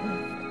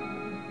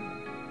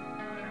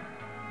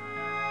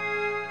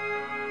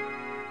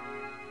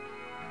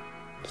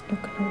 It's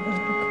not gonna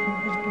work.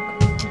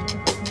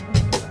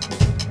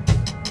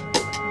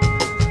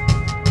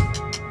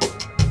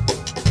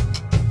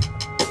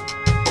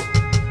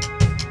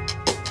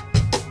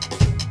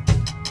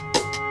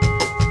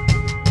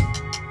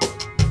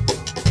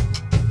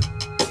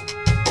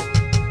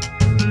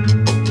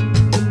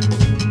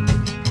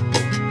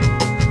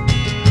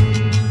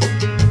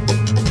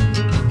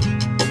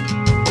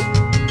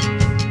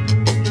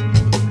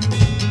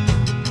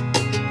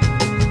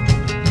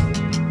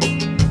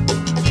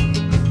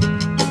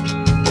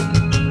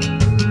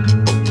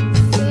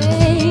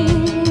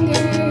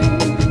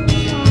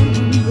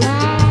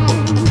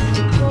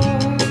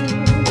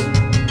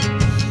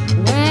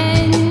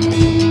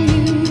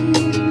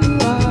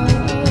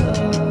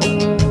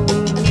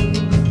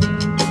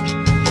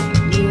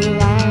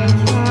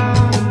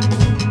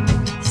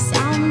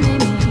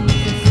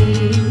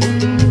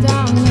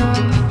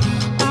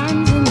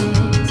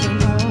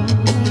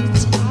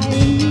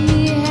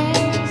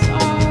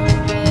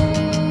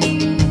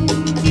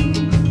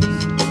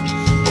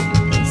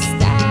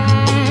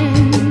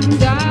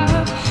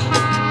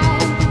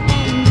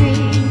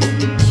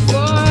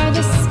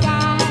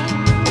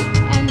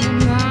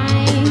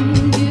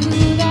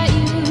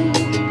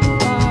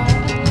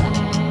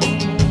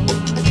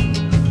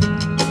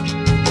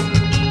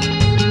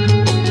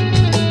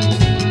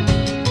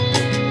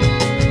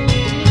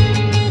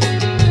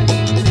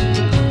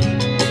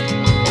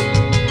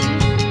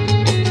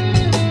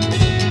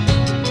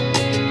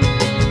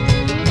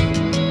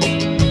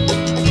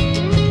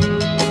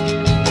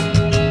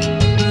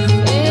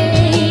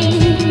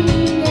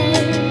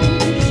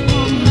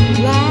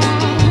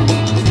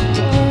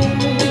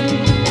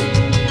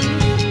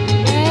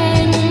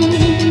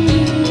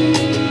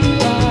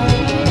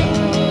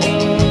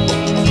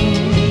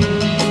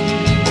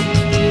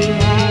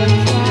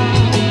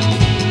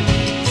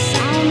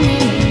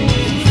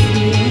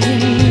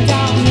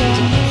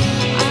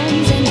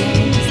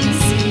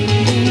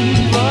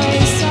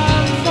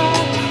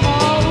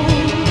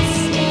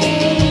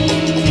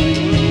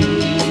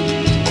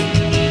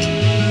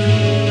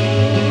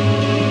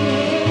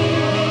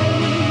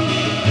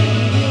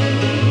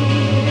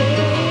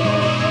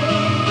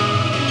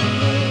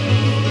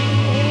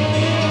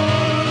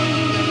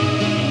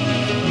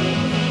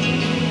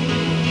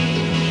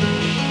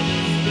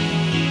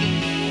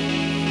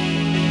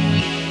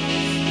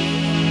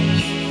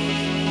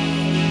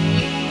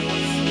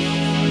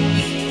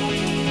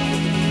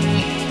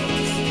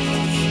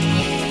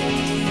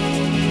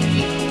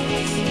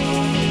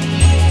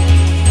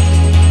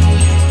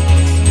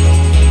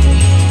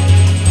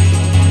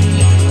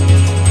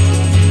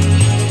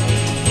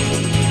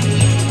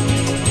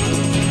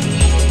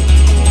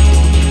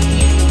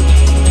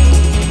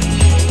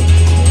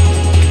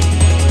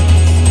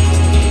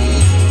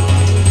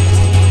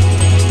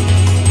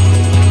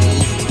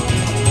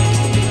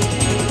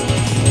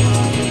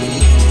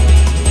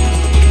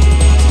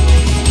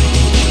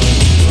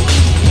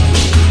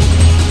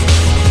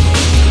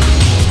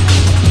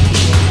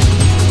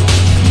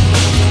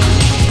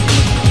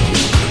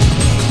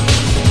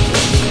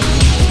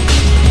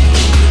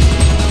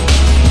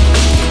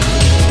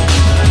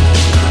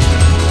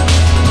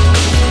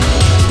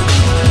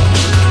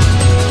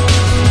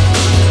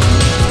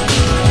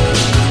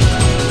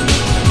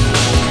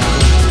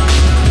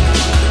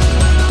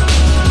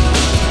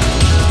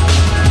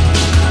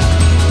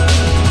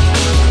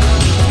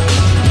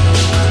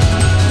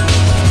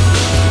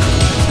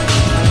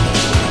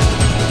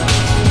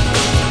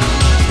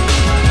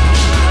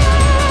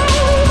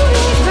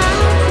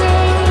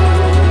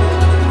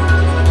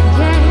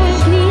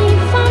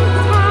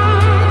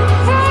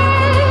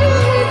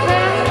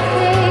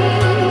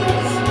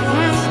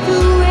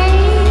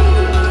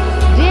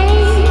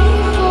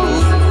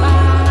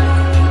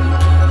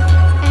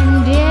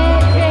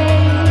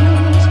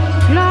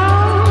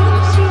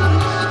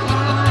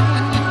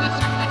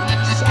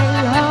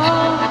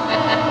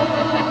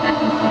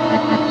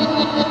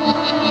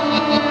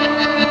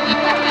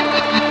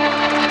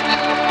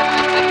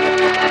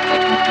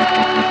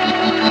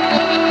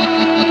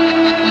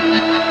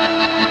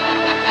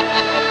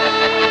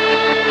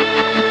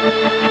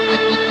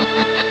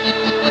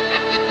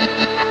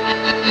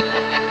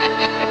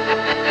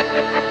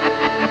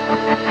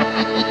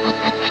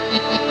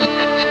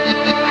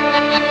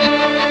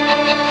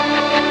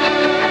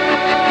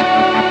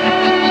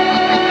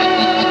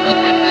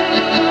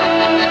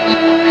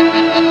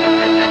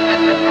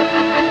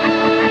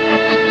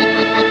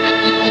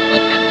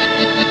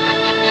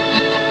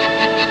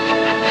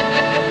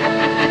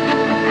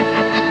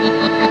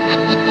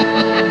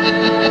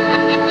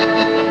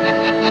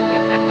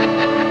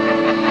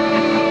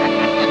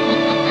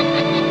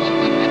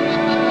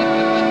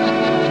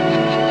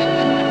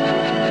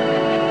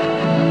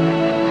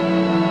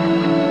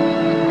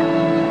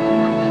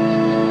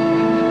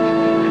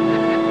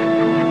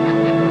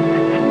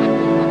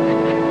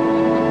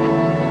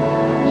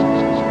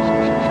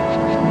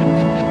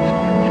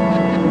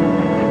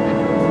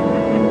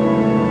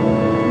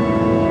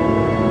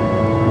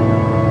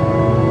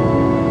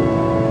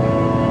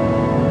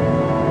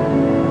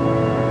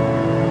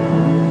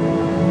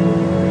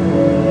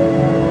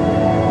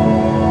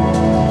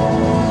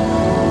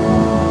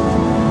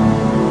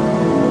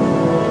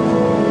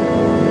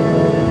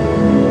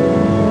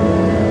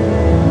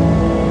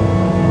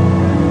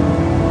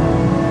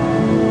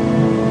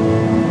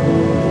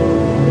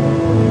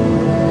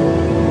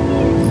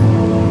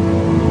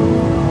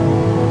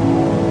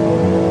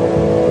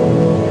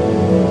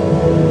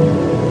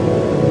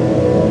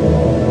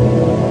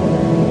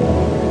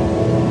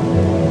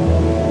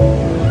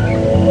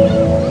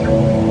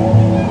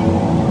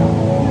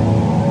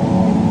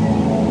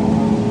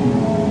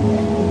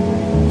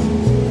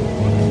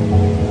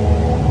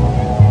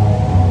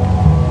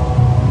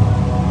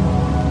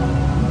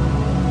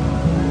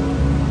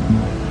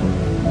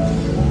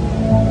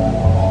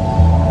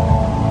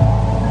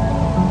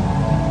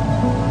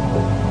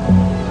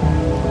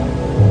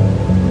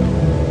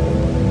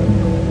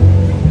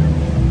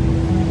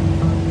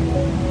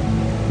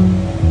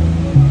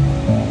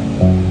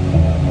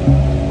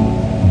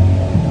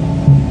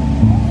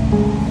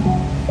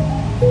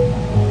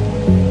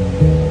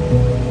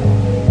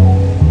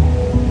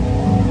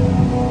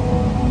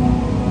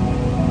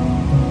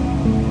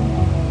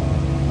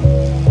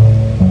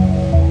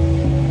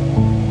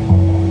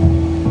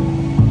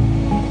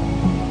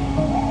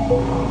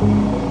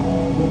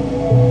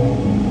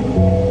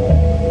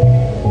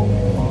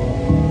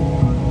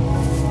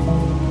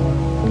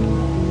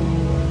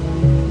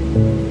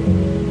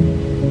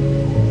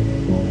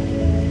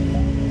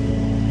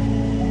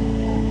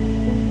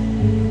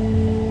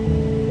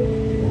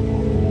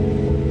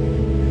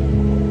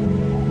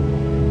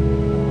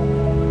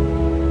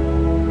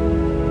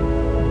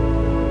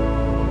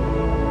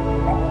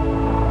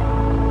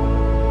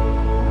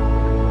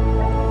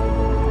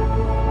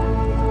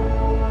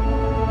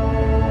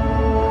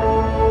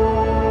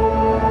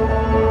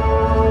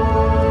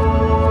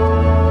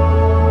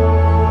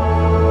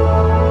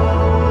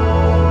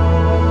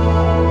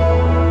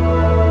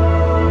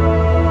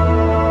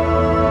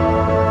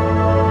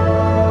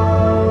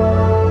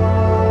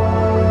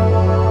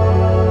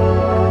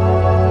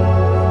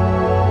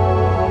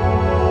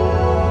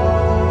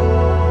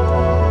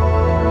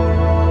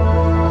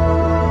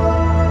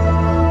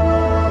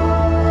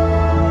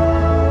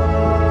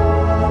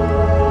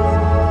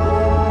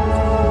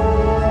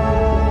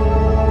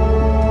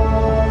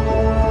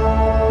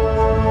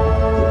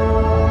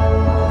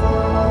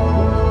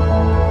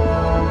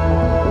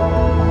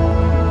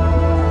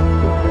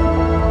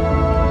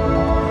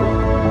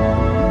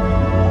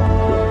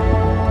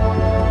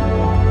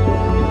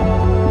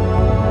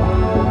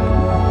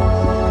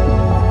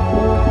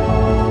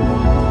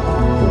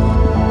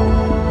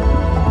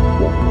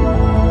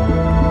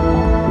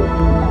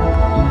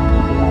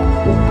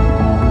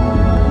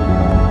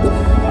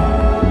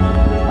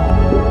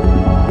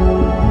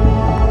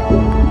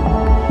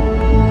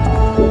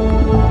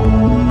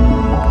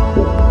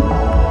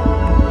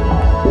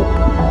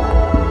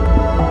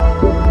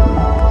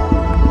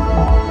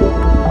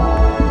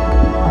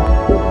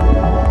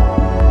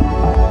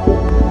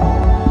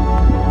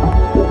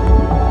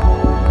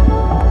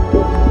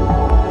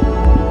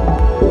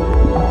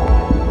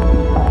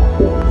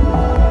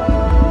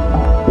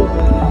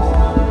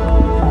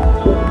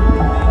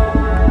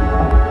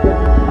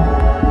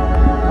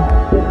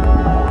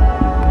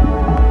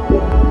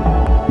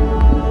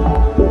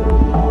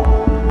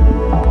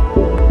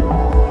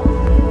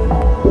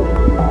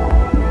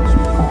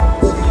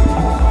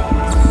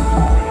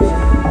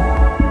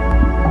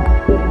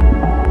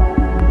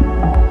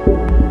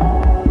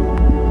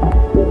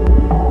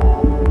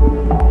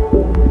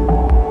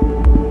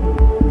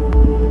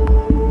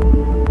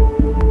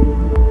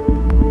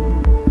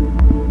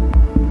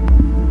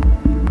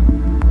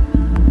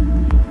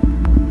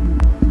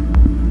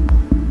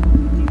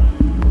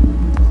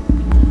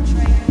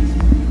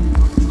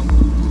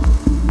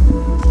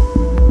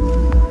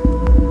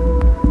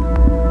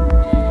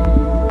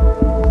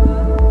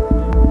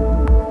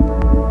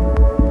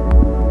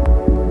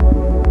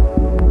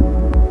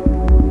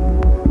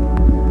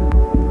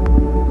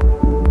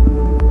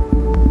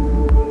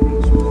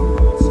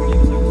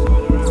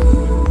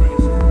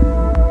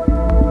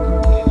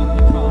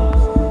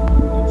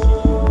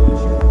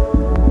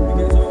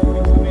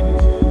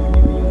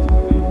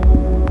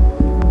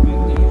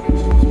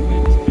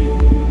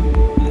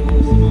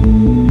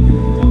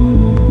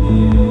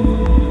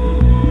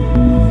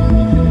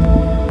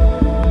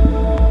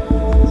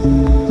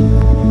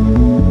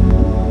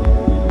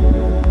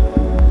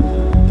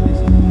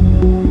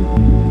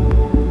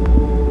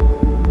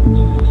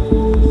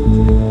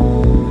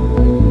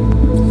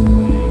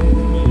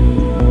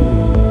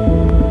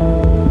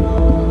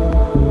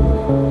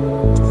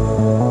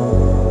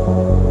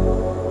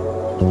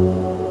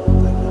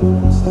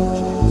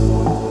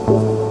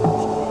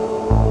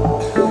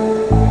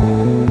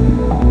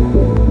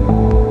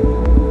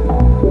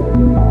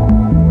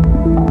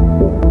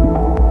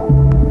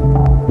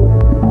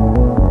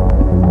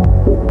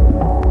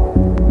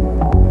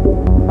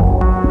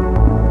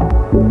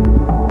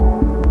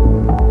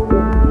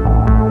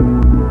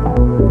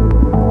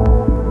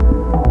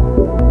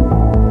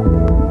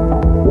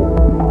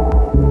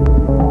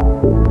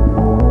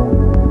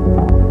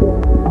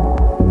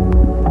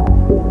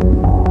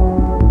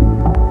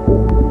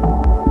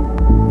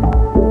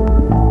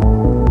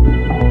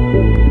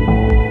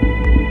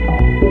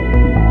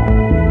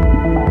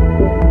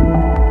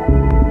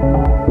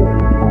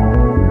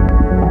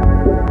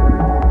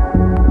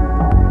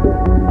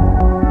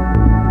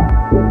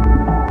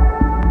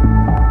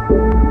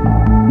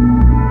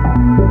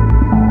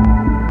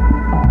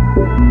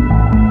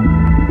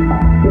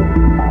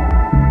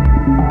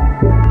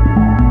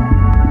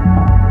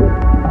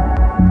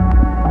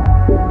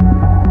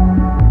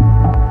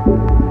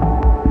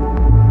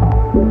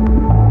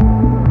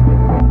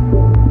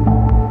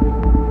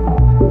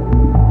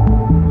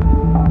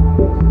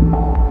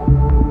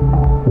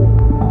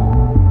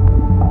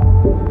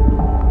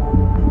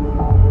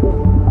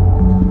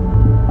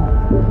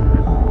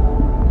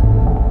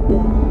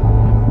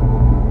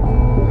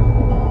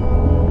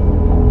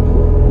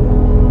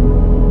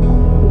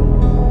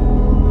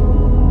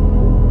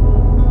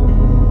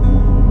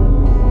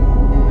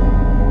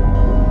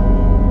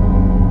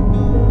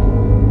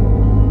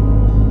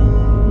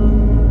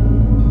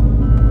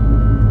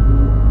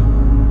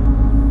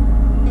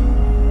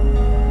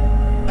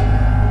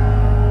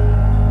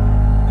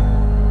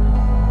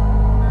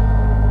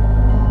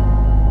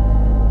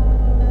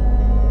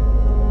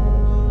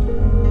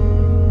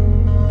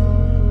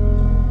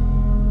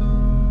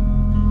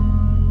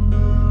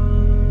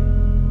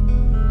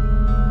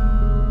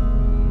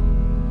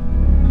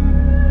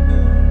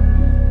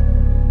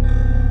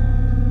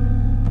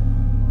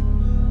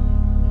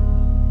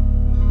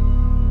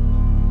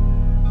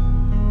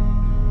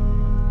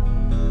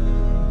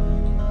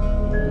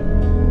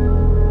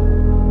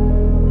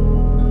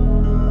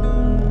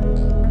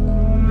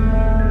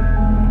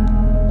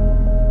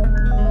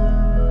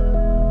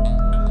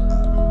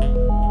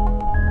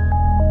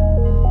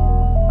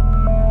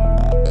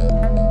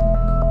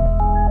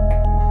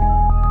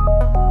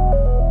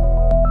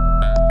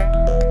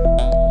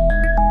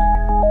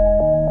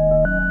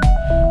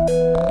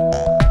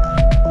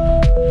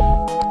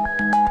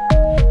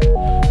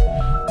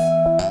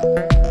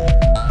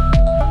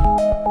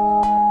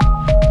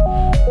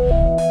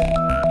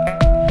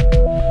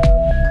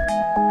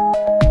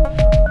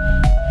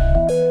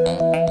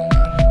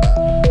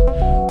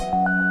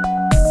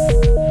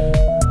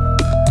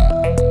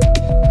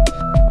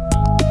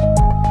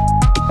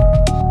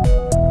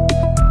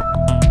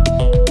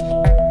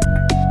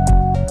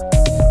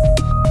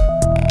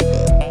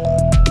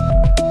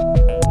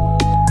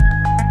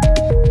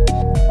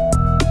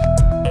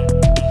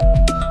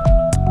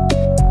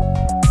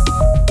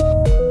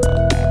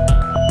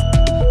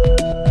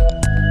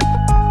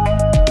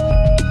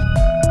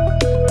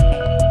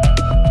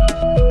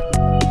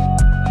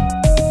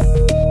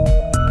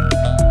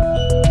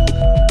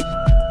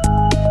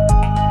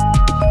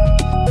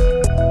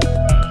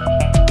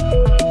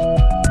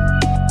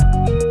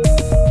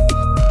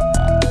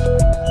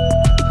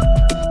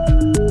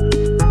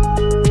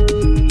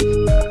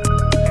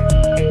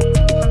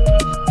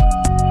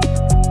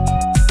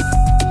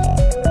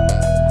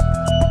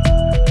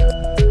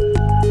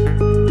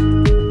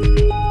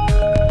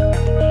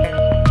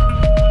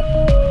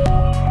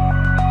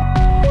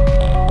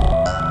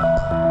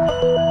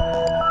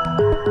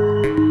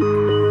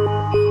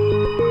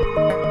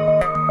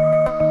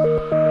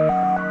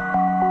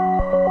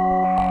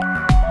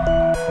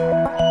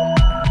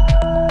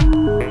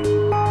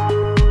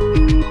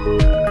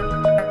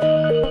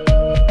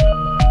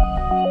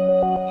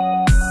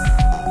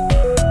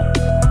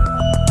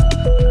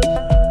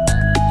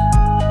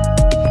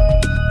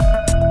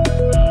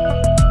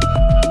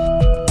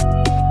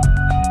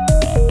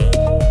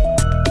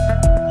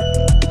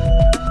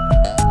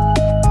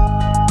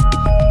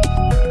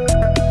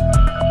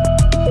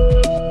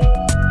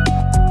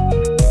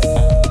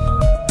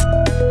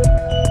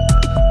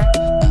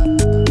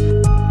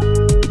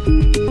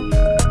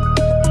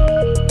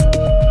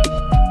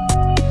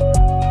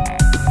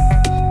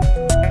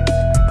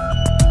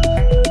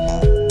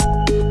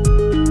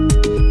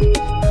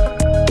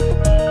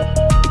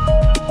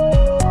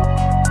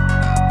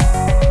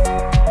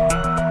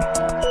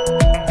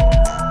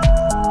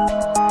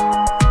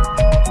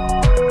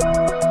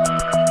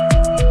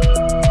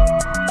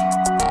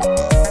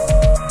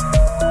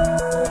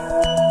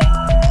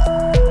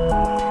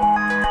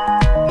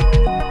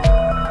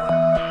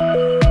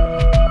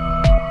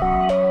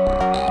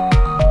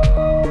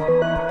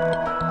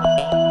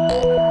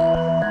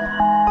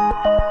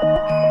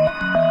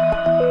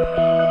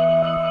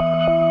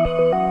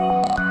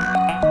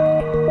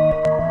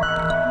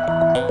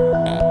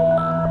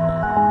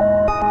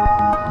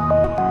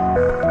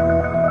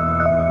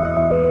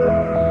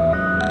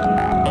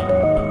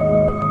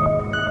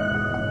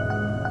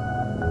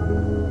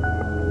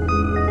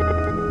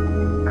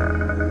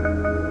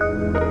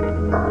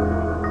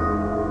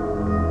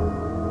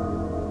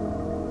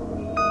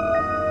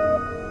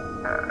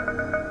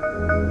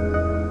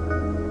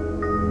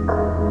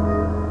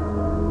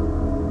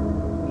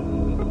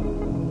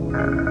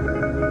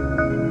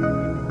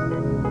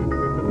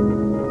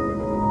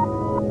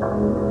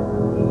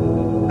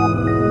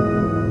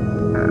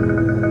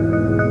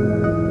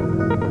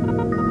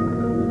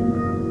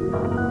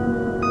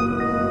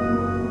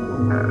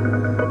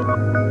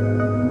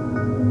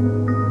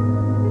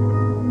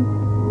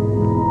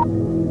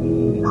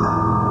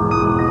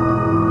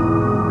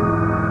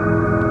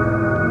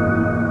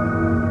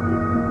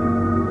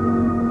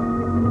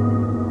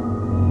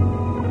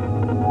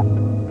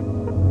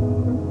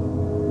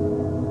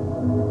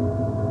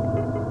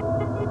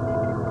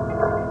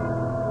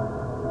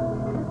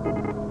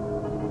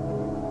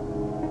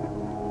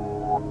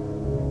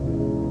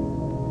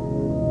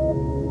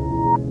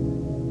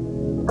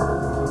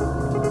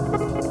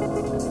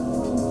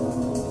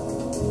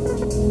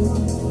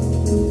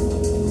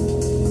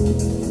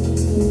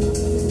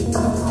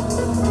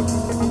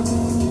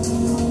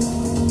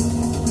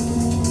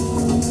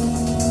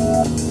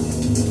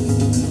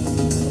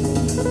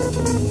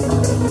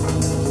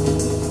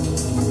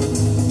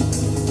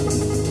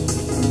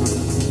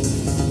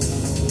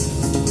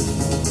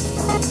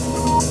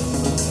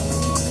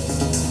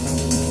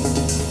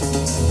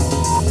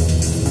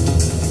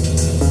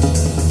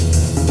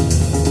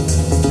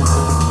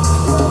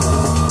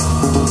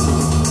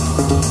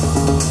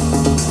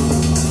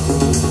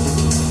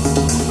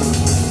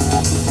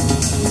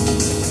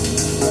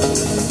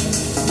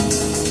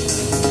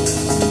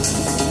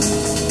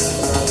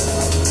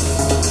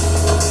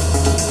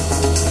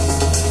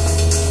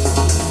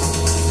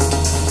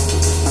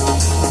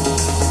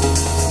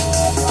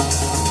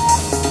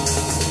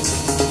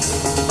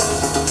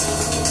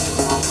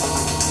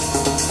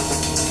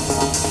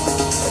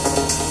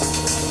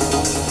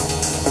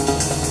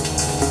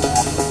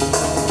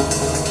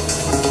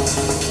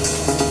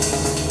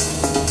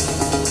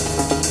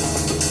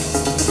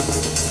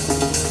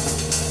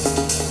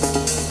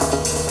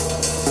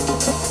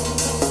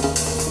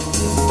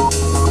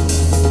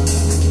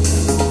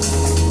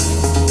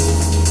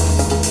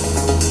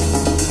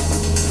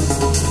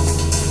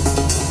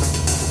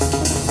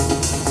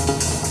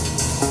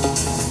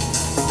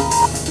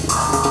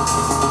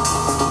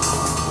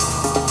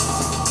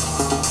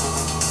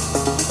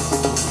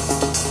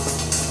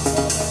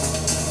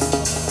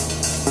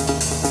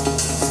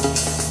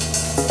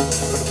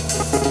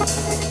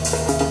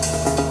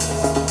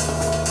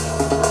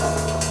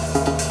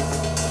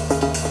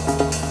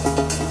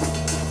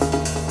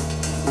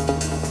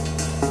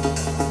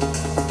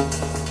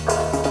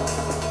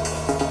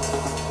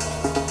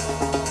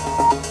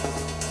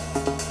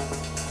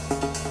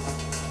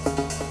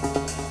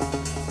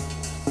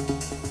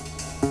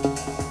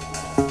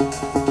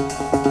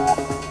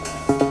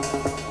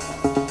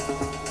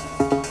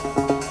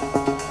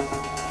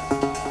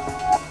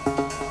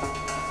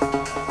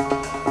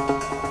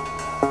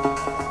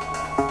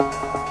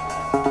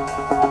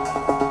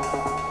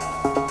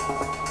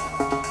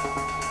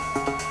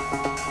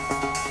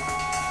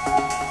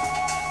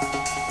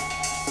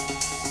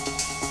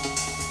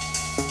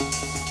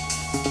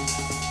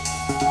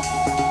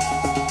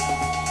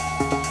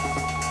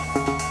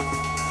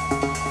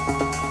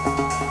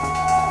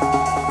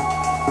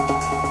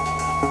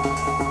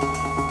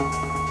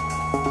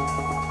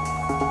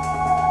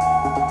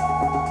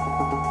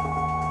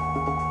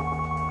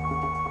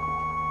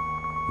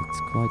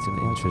 Quite an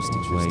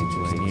interesting way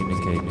to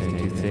communicate